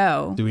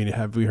 No.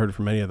 Have we heard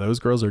from any of those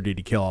girls, or did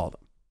he kill all of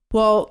them?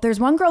 Well, there's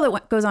one girl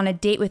that goes on a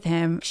date with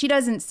him. She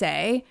doesn't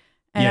say,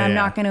 and I'm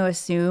not going to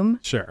assume.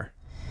 Sure.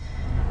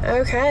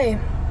 Okay.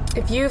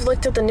 If you've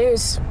looked at the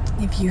news,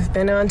 if you've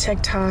been on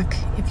TikTok,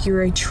 if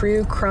you're a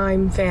true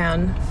crime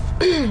fan,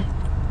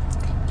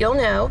 you'll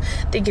know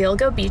the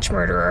Gilgo Beach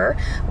murderer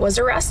was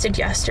arrested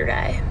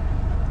yesterday.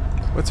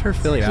 What's her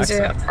Philly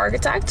accent? He's an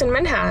architect in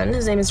Manhattan.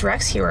 His name is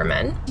Rex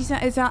Heuermann.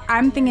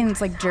 I'm thinking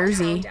it's like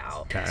Jersey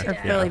or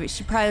Philly, but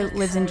she probably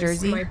lives in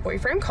Jersey. My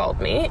boyfriend called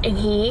me and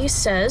he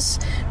says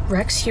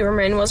Rex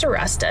Heuermann was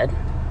arrested.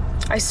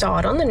 I saw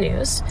it on the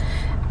news.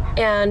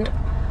 And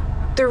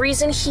the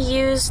reason he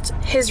used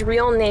his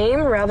real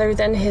name rather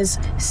than his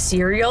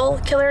serial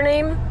killer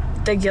name,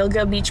 the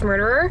Gilgo Beach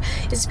murderer,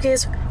 is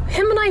because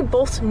him and I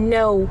both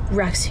know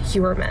Rex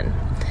Heuermann.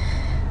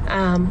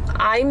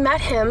 I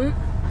met him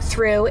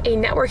through a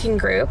networking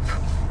group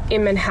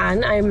in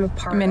Manhattan. I'm a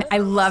part of. I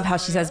love how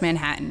she says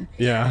Manhattan.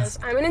 Yeah.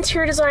 I'm an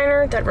interior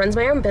designer that runs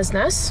my own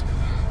business.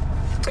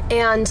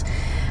 And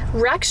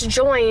Rex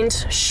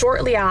joined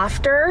shortly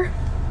after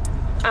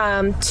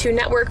to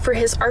network for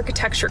his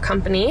architecture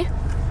company.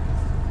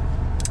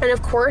 And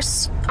of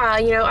course,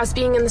 us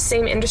being in the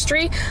same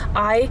industry,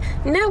 I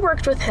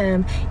networked with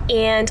him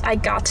and I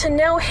got to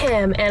know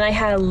him and I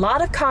had a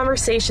lot of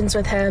conversations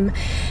with him.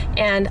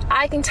 And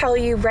I can tell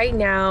you right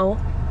now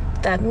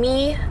that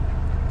me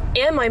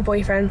and my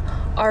boyfriend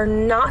are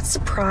not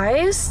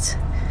surprised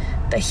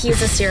that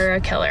he's a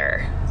serial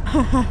killer.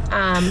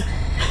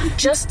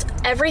 Just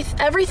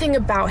everything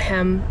about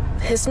him,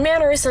 his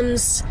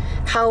mannerisms,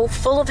 how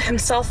full of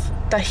himself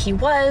that he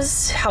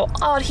was, how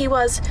odd he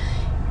was.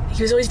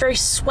 He was always very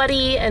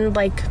sweaty and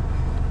like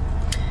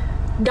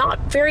not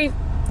very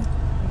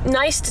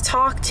nice to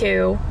talk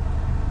to.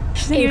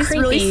 He was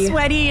really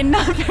sweaty and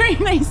not very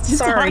nice to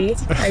talk to.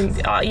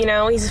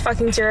 Sorry. He's a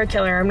fucking serial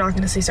killer. I'm not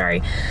going to say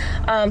sorry.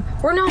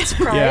 We're not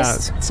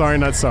surprised. Yeah, sorry,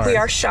 not sorry. We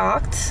are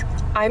shocked.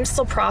 I'm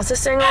still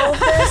processing all of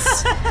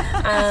this.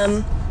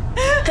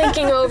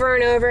 thinking over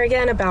and over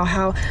again about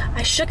how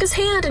I shook his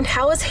hand and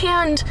how his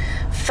hand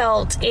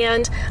felt,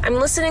 and I'm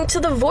listening to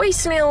the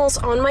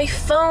voicemails on my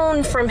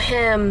phone from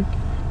him,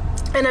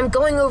 and I'm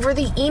going over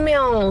the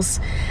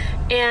emails,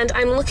 and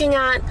I'm looking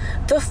at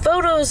the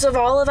photos of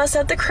all of us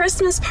at the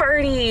Christmas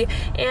party,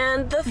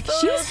 and the photos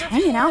she was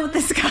hanging out with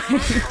this guy.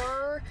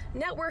 Our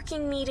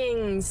networking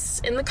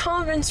meetings in the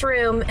conference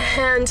room,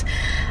 and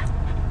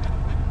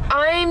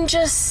I'm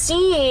just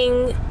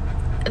seeing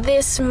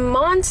this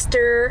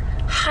monster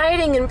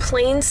hiding in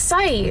plain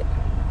sight.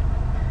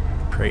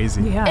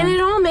 Crazy. Yeah. And it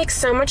all makes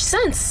so much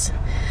sense.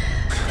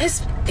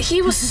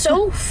 He was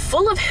so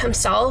full of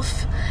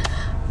himself.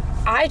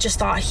 I just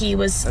thought he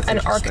was an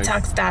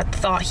architect that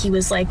thought he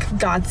was like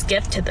God's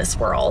gift to this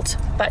world.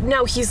 But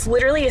no, he's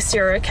literally a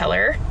serial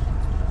killer.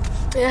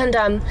 And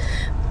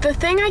the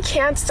thing I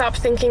can't stop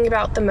thinking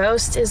about the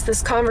most is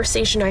this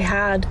conversation I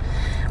had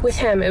with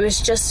him. It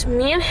was just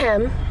me and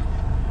him.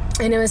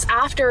 And it was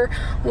after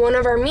one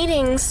of our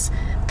meetings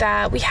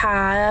that we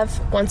have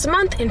once a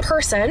month in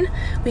person.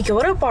 We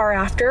go to a bar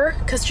after,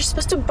 because you're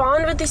supposed to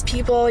bond with these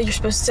people. You're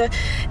supposed to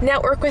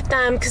network with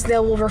them because they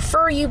will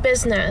refer you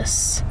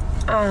business.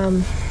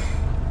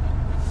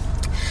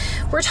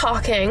 We're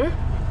talking.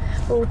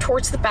 We're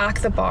towards the back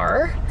of the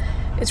bar.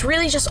 It's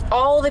really just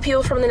all the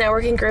people from the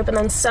networking group and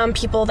then some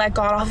people that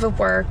got off of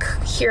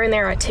work here and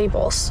there at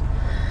tables.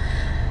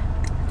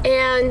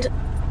 And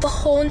the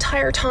whole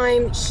entire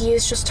time, he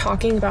is just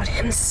talking about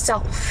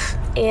himself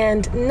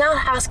and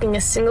not asking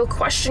a single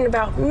question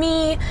about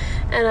me,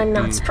 and I'm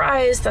not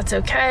surprised. That's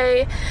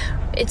okay.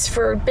 It's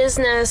for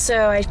business,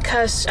 so I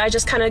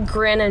just kind of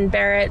grin and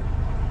bear it.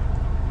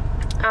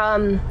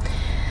 And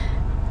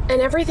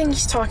everything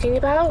he's talking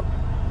about,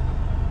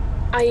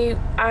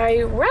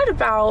 I read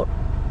about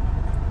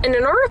in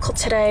an article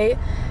today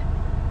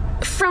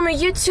from a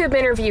YouTube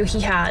interview he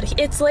had.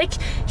 It's like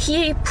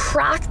he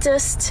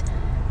practiced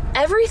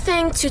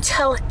everything to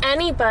tell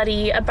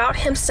anybody about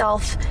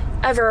himself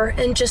ever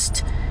and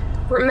just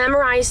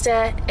memorized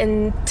it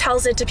and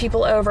tells it to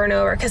people over and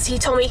over, because he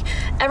told me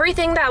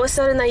everything that was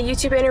said in that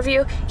YouTube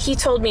interview he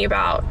told me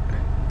about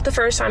the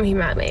first time he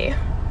met me.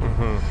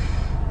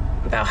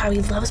 About how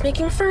he loves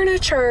making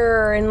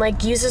furniture and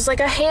like uses like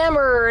a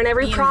hammer in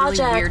every project.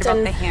 Really weird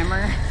about the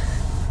hammer.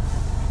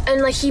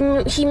 And like he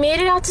made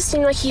it out to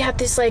seem like he had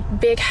this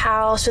like big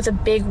house with a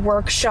big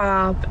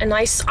workshop, and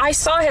I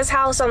saw his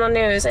house on the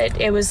news.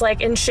 It was like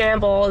in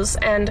shambles,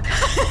 and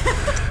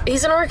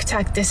he's an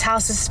architect. This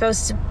house is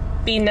supposed to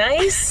be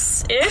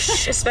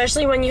nice-ish,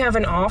 especially when you have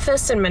an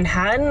office in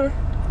Manhattan,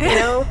 you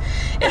know?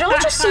 It all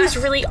just seems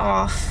really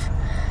off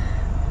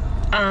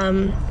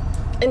and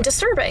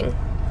disturbing.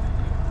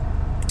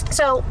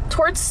 So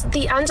towards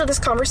the end of this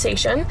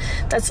conversation,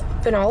 that's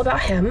been all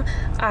about him,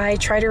 I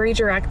try to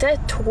redirect it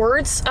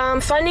towards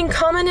finding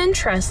common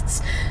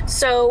interests.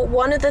 So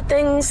one of the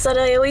things that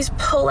I always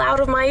pull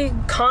out of my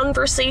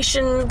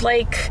conversation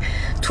like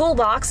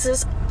toolbox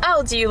is,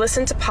 oh, do you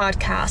listen to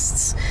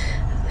podcasts?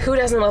 Who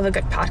doesn't love a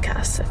good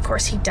podcast? Of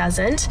course he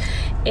doesn't.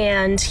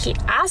 And he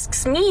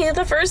asks me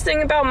the first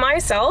thing about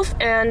myself,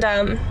 and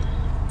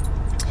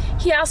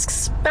he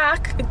asks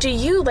back, do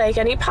you like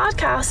any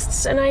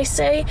podcasts? And I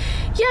say,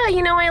 yeah,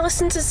 you know, I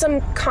listen to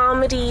some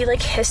comedy,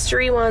 like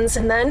history ones,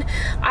 and then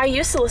I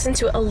used to listen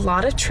to a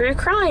lot of true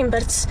crime,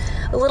 but it's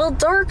a little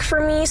dark for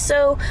me,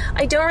 so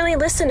I don't really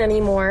listen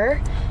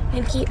anymore.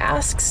 And he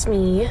asks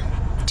me,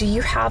 do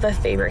you have a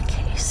favorite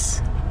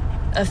case?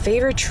 A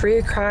favorite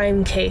true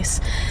crime case?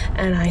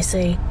 And I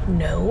say,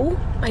 no,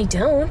 I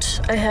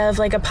don't. I have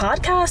like a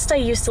podcast I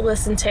used to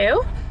listen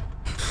to.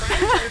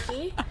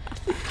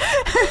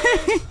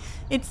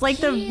 It's like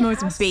the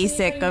most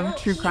basic of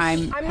true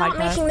crime I'm podcasts. not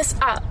making this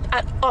up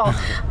at all.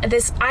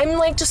 I'm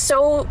like just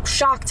so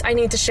shocked. I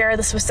need to share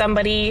this with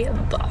somebody.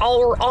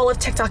 All of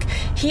TikTok.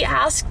 He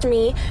asked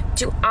me,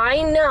 do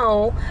I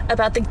know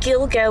about the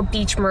Gilgo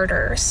beach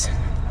murders?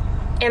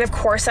 And of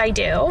course I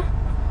do.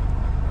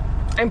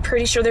 I'm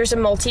pretty sure there's a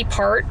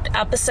multi-part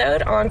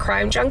episode on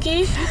Crime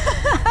Junkie.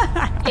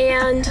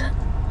 And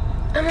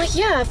I'm like,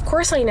 yeah, of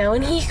course I know.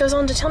 And he goes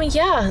on to tell me,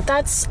 yeah,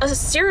 that's a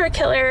serial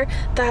killer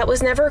that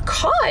was never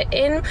caught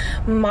in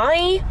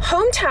my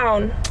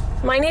hometown,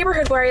 my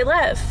neighborhood where I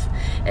live.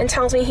 And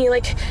tells me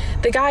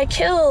the guy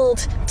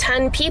killed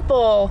 10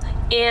 people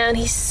and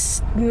he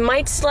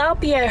might still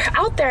be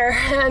out there.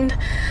 And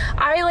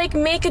I like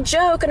make a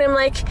joke and I'm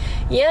like,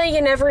 yeah,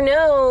 you never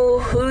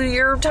know who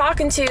you're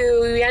talking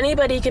to.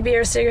 Anybody could be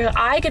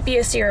I could be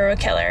a serial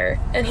killer.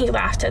 And he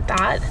laughed at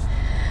that.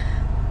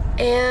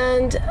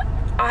 And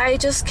I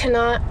just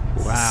cannot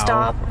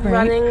stop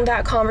running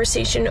that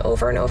conversation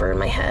over and over in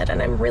my head,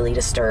 and I'm really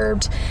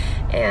disturbed.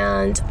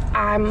 And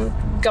I'm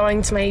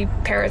going to my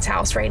parents'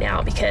 house right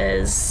now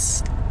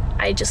because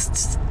I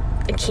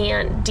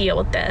can't deal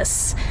with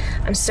this.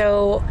 I'm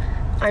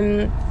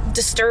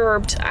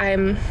disturbed.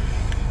 I'm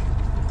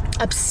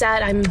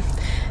upset. I'm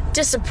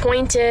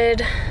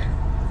disappointed.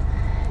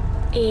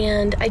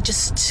 And I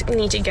just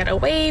need to get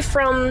away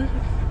from,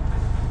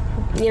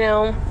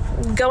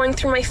 going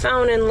through my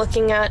phone and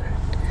looking at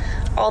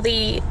all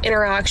the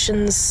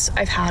interactions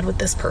I've had with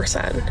this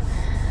person,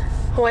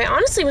 who I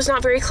honestly was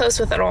not very close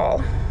with at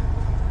all.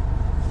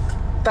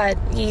 But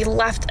he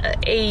left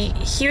a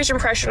huge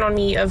impression on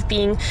me of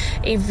being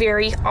a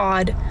very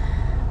odd,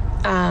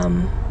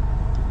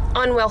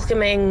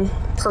 unwelcoming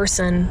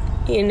person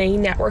in a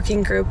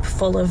networking group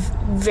full of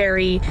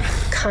very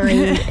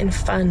kind and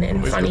fun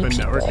and funny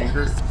people.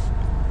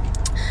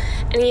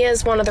 And he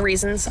is one of the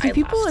reasons I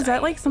people, left. is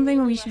that like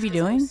something we should be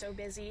doing? So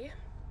busy.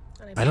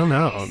 I don't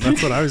know.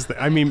 That's what I was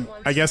I mean,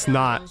 I guess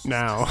not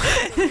now.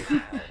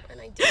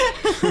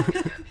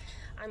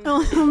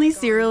 Only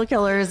serial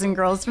killers and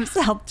girls from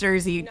South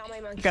Jersey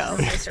go.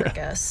 My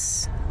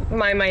circus.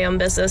 Mind my own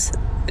business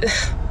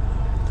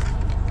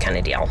kind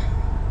of deal.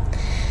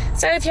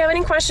 So if you have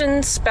any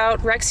questions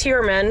about Rex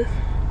Heuermann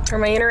or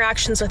my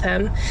interactions with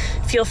him,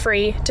 feel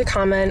free to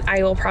comment.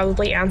 I will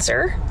probably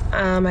answer.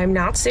 I'm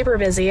not super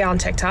busy on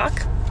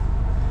TikTok.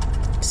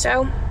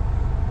 So,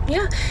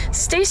 yeah,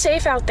 stay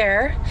safe out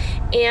there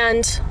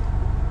and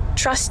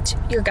trust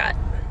your gut.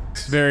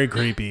 It's very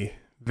creepy.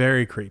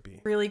 Very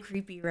creepy. Really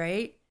creepy,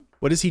 right?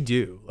 What does he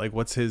do? Like,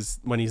 what's his,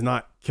 when he's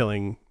not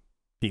killing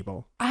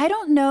people? I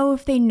don't know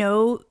if they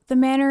know the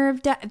manner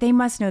of death. They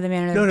must know the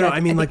manner of death. No,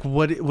 I mean, like,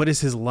 what is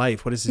his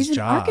life? What is his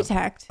job? He's an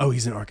architect. Oh,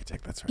 he's an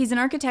architect. That's right. He's an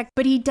architect,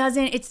 but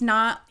he's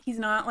not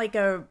like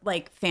a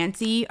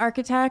fancy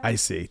architect. I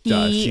see.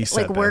 He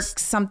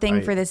works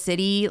something for the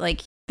city.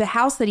 Like the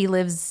house that he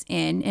lives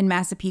in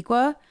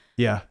Massapequa.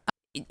 Yeah.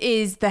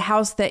 Is the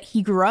house that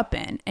he grew up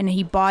in, and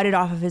he bought it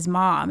off of his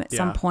mom at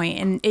some point,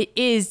 and it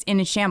is in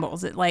a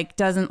shambles. It like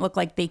doesn't look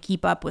like they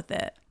keep up with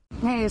it.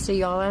 Hey, so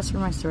y'all asked for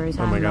my story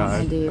time. Oh my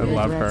God, I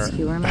love Rex her.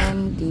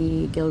 Heuermann,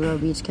 the Gilgo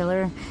beach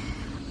killer.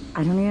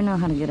 I don't even know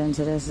how to get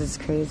into this. It's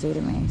crazy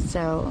to me.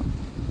 So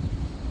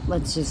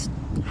let's just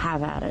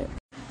have at it.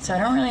 So I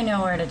don't really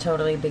know where to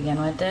totally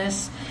begin with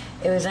this.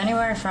 It was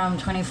anywhere from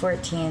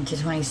 2014 to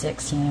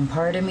 2016, and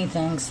part of me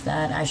thinks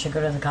that I should go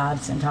to the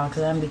cops and talk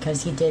to them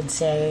because he did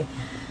say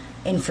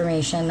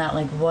information that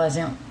like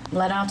wasn't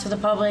let out to the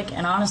public,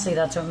 and honestly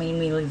that's what made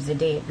me leave the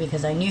date,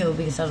 because I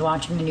was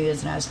watching the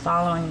news and I was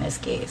following this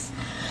case.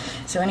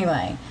 So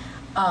anyway,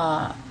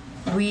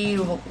 we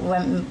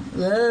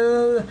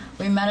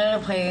met at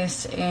a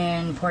place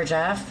in Port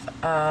Jeff,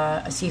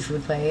 a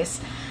seafood place.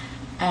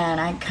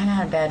 And I kind of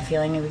had a bad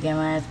feeling to begin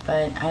with,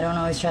 but I don't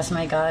always trust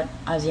my gut.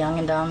 I was young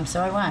and dumb,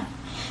 so I went.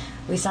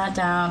 We sat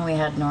down, we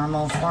had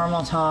normal,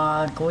 formal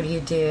talk. What do you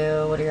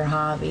do? What are your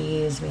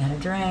hobbies? We had a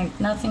drink,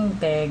 nothing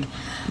big.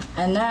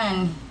 And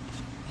then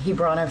he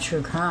brought up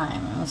true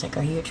crime. I was like,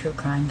 are you a true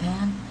crime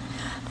fan?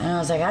 And I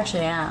was like,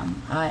 actually, I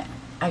am.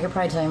 I could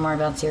probably tell you more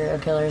about serial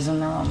killers than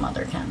their own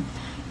mother can.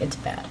 It's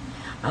bad.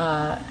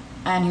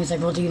 And he was like,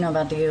 well, do you know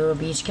about the Gilgo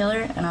beach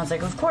killer? And I was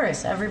like, of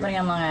course, everybody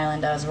on Long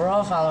Island does. We're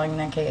all following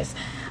that case.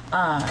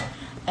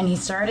 And he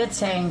started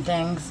saying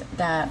things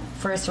that,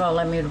 first of all,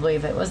 led me to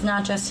believe it was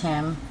not just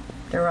him.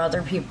 There were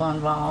other people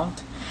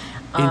involved.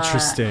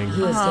 Interesting.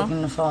 He is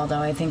taking the fall,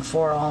 though, I think,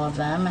 for all of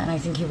them. And I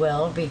think he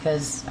will,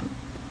 because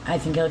I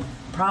think he'll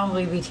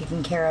probably be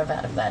taken care of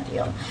out of that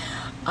deal.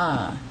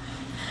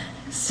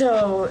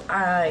 So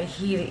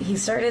he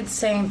started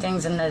saying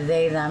things in the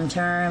they-them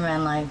term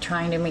and like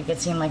trying to make it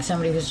seem like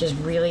somebody who's just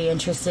really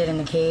interested in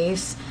the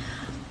case.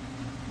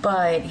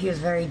 But he was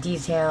very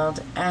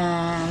detailed,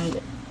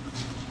 and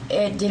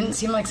it didn't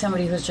seem like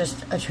somebody who was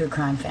just a true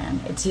crime fan.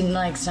 It seemed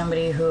like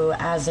somebody who,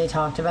 as they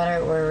talked about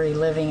it, were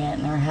reliving it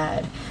in their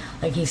head.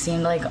 Like he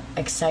seemed like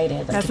excited.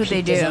 Like that's what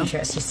they do. His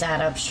interest. He sat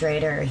up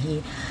straighter.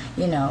 He,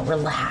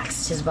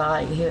 relaxed his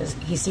body.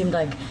 He seemed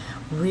like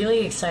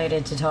really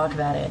excited to talk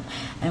about it.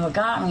 And what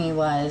got me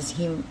was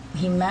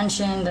he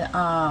mentioned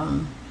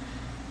a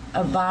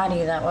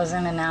body that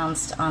wasn't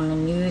announced on the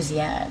news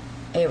yet.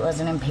 It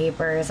wasn't in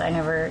papers.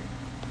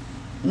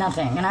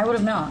 Nothing. And I would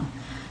have known.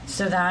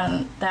 So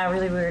that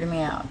really weirded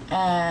me out.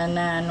 And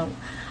then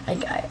I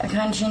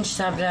kind of changed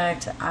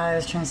subject. I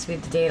was trying to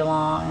speed the date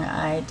along.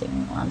 I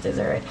didn't want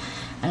dessert.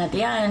 And at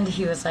the end,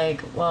 he was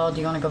like, well, do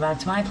you want to go back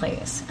to my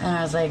place? And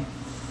I was like,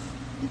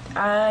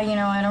 I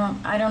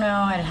don't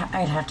know.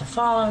 I'd have to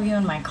follow you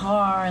in my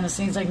car. And this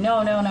thing's like,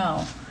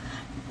 no.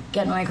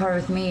 Get in my car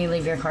with me.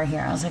 Leave your car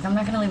here. I was like, I'm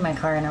not going to leave my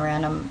car in a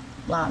random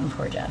lot in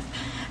Port Jeff.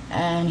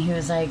 And he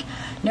was like,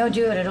 no,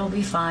 dude, it'll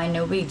be fine.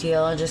 No big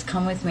deal. Just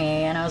come with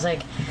me. And I was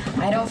like,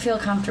 I don't feel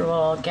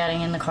comfortable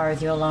getting in the car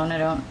with you alone. I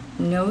don't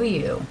know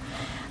you.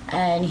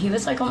 And he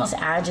was like almost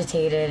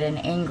agitated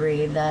and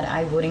angry that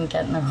I wouldn't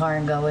get in the car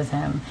and go with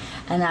him.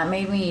 And that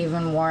made me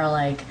even more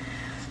like,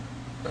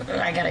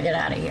 I gotta get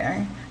out of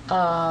here.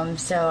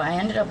 So I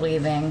ended up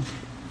leaving.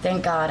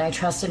 Thank God. I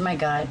trusted my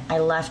gut. I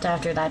left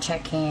after that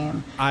check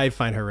came. I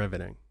find her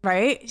riveting.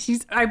 Right?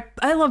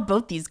 I love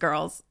both these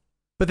girls.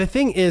 But the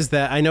thing is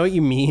that I know what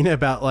you mean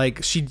about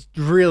like, she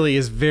really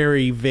is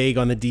very vague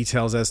on the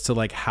details as to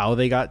like how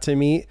they got to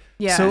meet.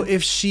 Yeah. So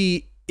if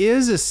she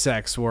is a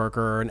sex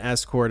worker or an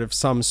escort of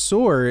some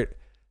sort,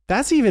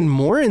 that's even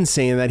more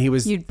insane that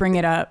you'd bring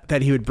it up.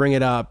 That he would bring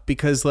it up,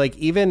 because like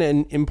even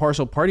an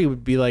impartial party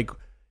would be like,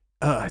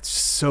 oh, it's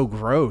so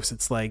gross.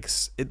 It's like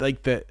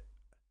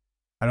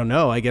I don't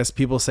know. I guess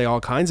people say all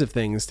kinds of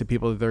things to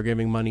people that they're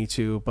giving money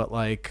to, but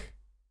like,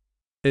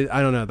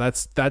 I don't know.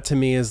 That to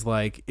me is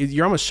like,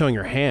 you're almost showing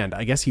your hand.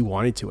 I guess he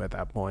wanted to at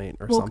that point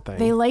or something.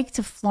 They like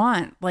to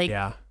flaunt. Like,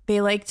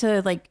 they like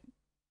to like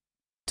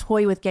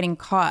toy with getting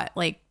caught.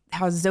 Like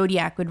how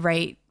Zodiac would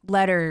write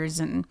letters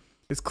and.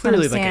 It's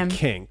clearly like a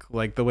kink,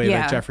 like the way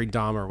that Jeffrey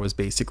Dahmer was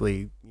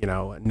basically, you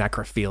know, a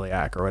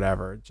necrophiliac or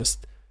whatever,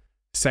 just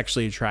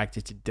sexually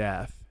attracted to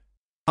death.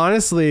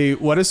 Honestly,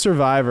 what a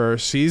survivor.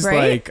 She's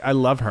like, I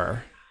love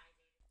her.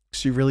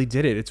 She really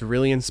did it. It's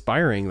really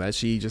inspiring that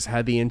she just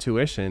had the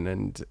intuition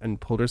and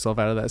pulled herself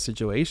out of that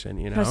situation,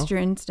 you know? Trust your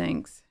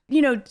instincts.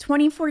 You know,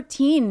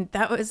 2014,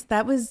 that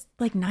was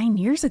like 9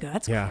 years ago.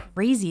 That's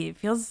crazy. It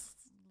feels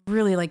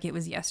really like it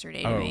was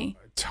yesterday to me.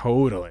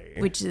 Totally.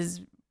 Which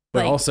is...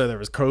 But also there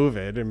was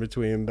COVID in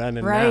between then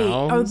and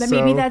now. Oh, then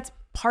maybe that's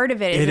part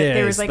of it. It is.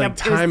 There was like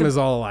time is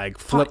all like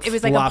flip. It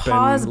was like a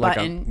pause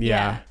button.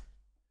 Yeah,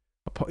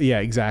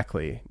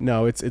 exactly.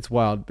 No, it's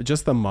wild. But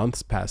just the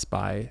months pass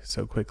by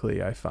so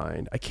quickly. I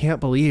find I can't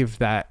believe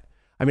that.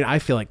 I mean, I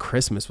feel like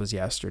Christmas was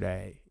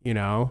yesterday. You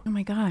know? Oh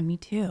my God, me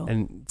too.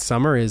 And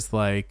summer is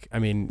like. I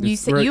mean,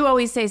 you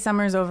always say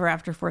summer's over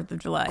after 4th of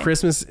July.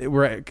 Christmas.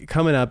 We're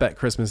coming up at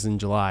Christmas in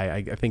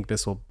July. I think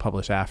this will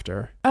publish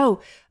after.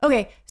 Oh,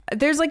 okay.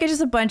 There's like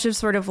just a bunch of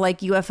sort of like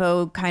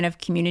UFO kind of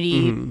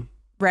community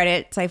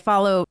Reddits I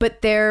follow.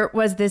 But there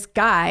was this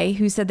guy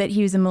who said that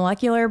he was a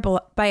molecular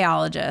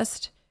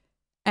biologist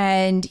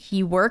and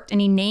he worked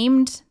and he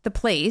named the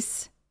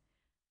place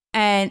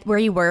and where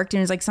he worked, and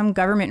it was like some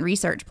government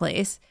research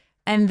place.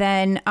 And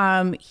then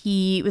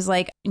he was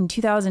like, in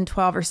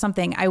 2012 or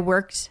something, I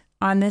worked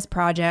on this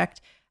project.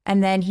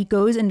 And then he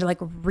goes into like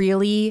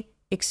really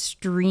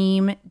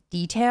extreme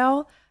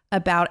detail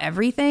about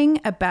everything,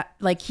 about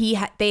like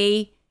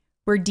they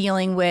were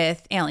dealing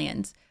with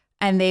aliens,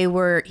 and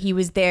he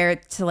was there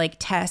to like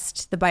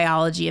test the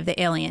biology of the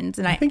aliens.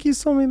 And I think you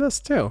told me this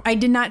too. I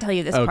did not tell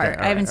you this part.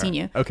 I haven't seen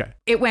you. Okay.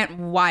 It went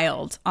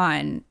wild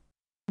on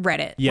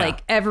Reddit. Yeah.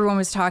 Like everyone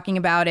was talking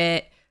about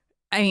it.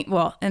 I mean,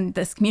 well, in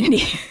this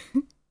community.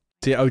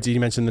 Did you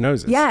mention the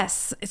noses?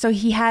 Yes. So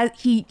he had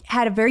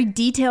a very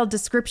detailed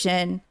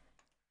description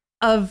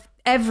of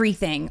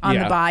everything on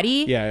the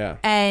body. Yeah.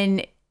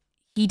 And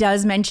he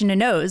does mention a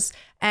nose,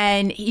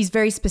 and he's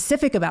very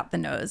specific about the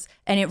nose,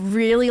 and it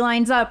really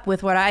lines up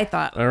with what I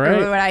thought, or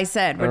what I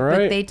said,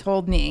 what they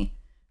told me.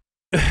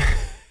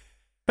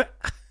 But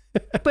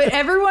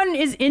everyone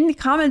is in the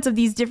comments of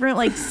these different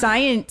like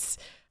science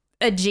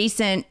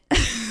adjacent.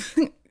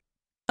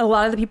 A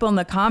lot of the people in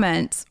the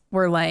comments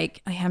were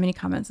like, how many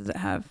comments does it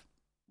have?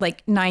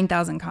 Like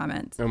 9,000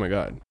 comments. Oh my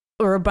God.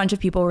 Or a bunch of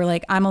people were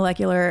like, I'm a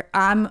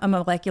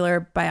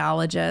molecular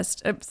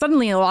biologist.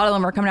 Suddenly a lot of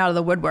them were coming out of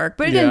the woodwork,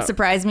 but it didn't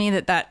surprise me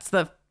that that's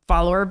the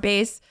follower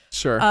base.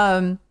 Sure.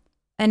 And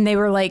they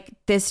were like,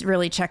 this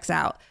really checks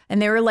out.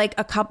 And they were like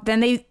a couple,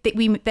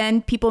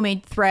 then people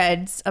made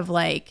threads of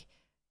like,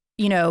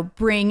 you know,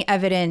 bring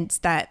evidence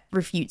that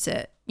refutes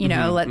it. You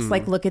know, let's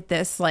like look at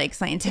this like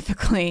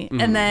scientifically.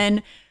 And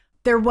then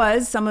there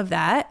was some of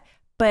that,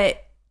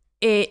 but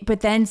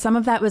then some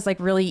of that was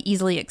like really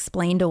easily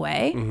explained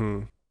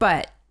away.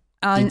 But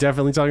you're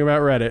definitely talking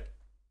about Reddit.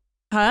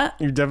 Huh?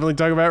 You're definitely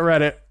talking about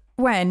Reddit.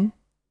 When?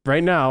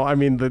 Right now. I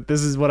mean,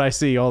 this is what I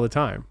see all the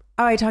time.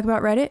 Oh, I talk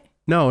about Reddit?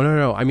 No.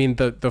 I mean,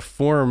 the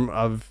form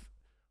of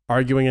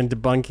arguing and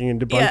debunking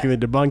the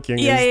debunking.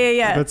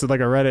 Yeah. That's like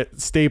a Reddit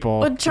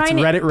staple. Well, it's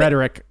Reddit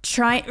rhetoric.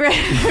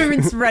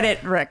 It's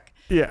Reddit Rick.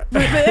 Yeah.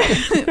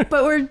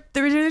 But we're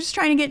just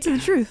trying to get to the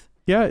truth.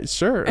 Yeah,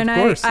 sure. And of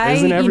course. I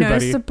Isn't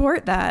everybody?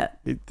 Support that.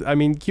 I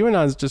mean,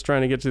 QAnon's just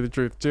trying to get to the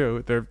truth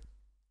too. They're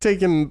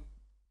taking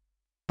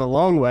the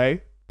long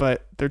way,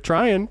 but they're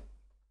trying.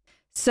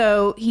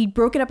 So he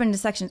broke it up into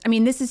sections. I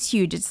mean, this is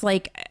huge. It's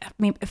like, I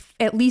mean,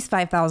 at least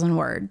 5,000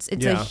 words.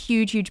 It's a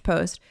huge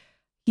post.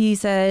 He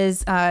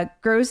says,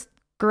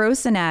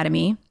 gross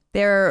anatomy.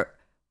 They're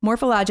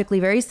morphologically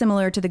very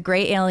similar to the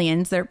gray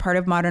aliens that are part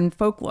of modern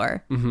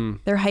folklore.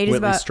 Their height is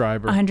about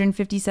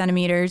 150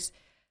 centimeters.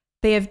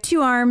 They have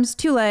 2 arms,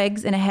 2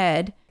 legs, and a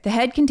head. The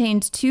head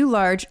contains 2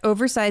 large,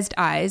 oversized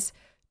eyes,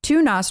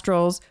 2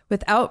 nostrils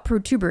without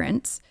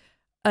protuberance,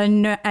 a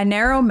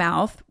narrow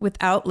mouth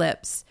without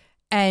lips,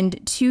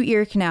 and 2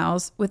 ear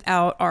canals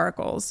without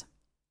auricles.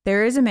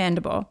 There is a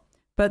mandible,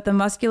 but the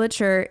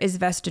musculature is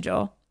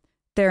vestigial.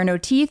 There are no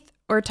teeth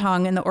or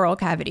tongue in the oral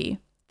cavity.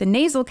 The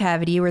nasal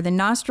cavity, where the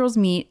nostrils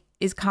meet,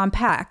 is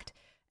compact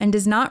and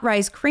does not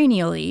rise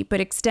cranially, but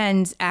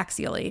extends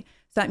axially.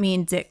 So that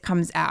means it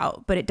comes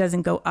out, but it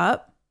doesn't go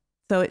up.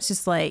 So it's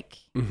just like,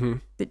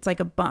 it's like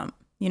a bump,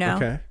 you know?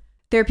 Okay.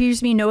 There appears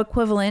to be no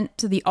equivalent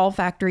to the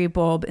olfactory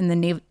bulb in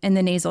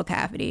the nasal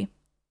cavity.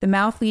 The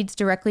mouth leads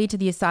directly to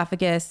the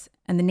esophagus,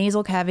 and the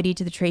nasal cavity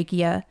to the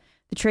trachea.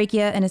 The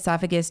trachea and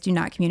esophagus do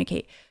not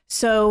communicate.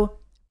 So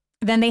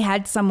then they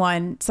had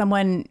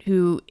someone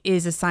who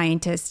is a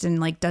scientist and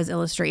like does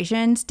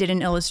illustrations, did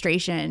an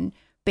illustration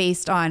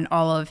based on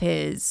all of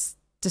his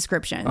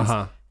descriptions.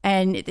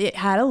 And it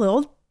had a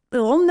little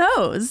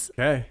nose.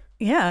 Okay.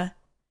 Yeah.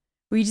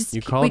 We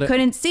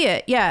couldn't see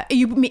it. Yeah,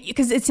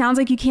 because it sounds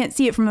like you can't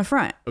see it from the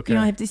front. Okay. You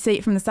don't have to see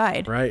it from the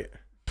side. Right.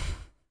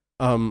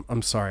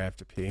 I'm sorry, I have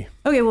to pee.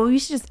 Okay, well, we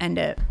should just end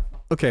it.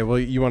 Okay, well,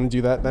 you want to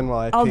do that then while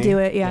I pee? I'll do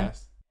it, yeah.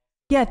 Yes.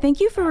 Yeah, thank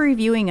you for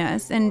reviewing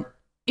us. And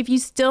if you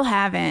still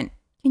haven't,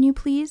 can you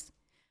please?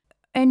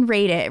 And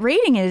rate it.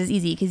 Rating it is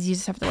easy because you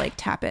just have to like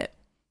tap it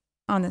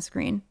on the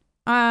screen.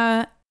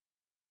 I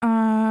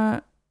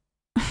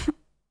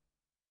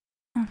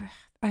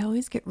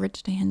always get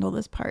Rich to handle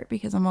this part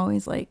because I'm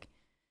always like,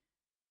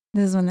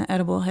 this is when the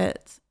edible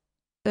hits.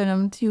 And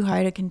I'm too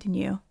high to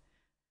continue.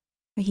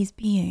 But he's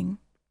peeing.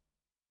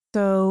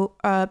 So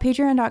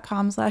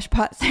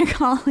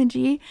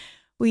patreon.com/potpsychology.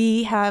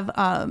 We have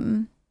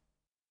and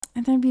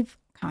then we have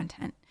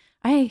content.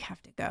 I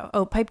have to go.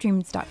 Oh,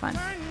 pipedreams.fun.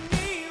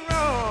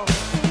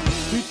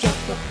 You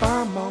dropped the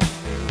bomb on me,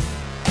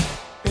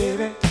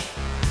 baby.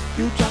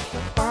 You dropped the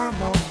bomb.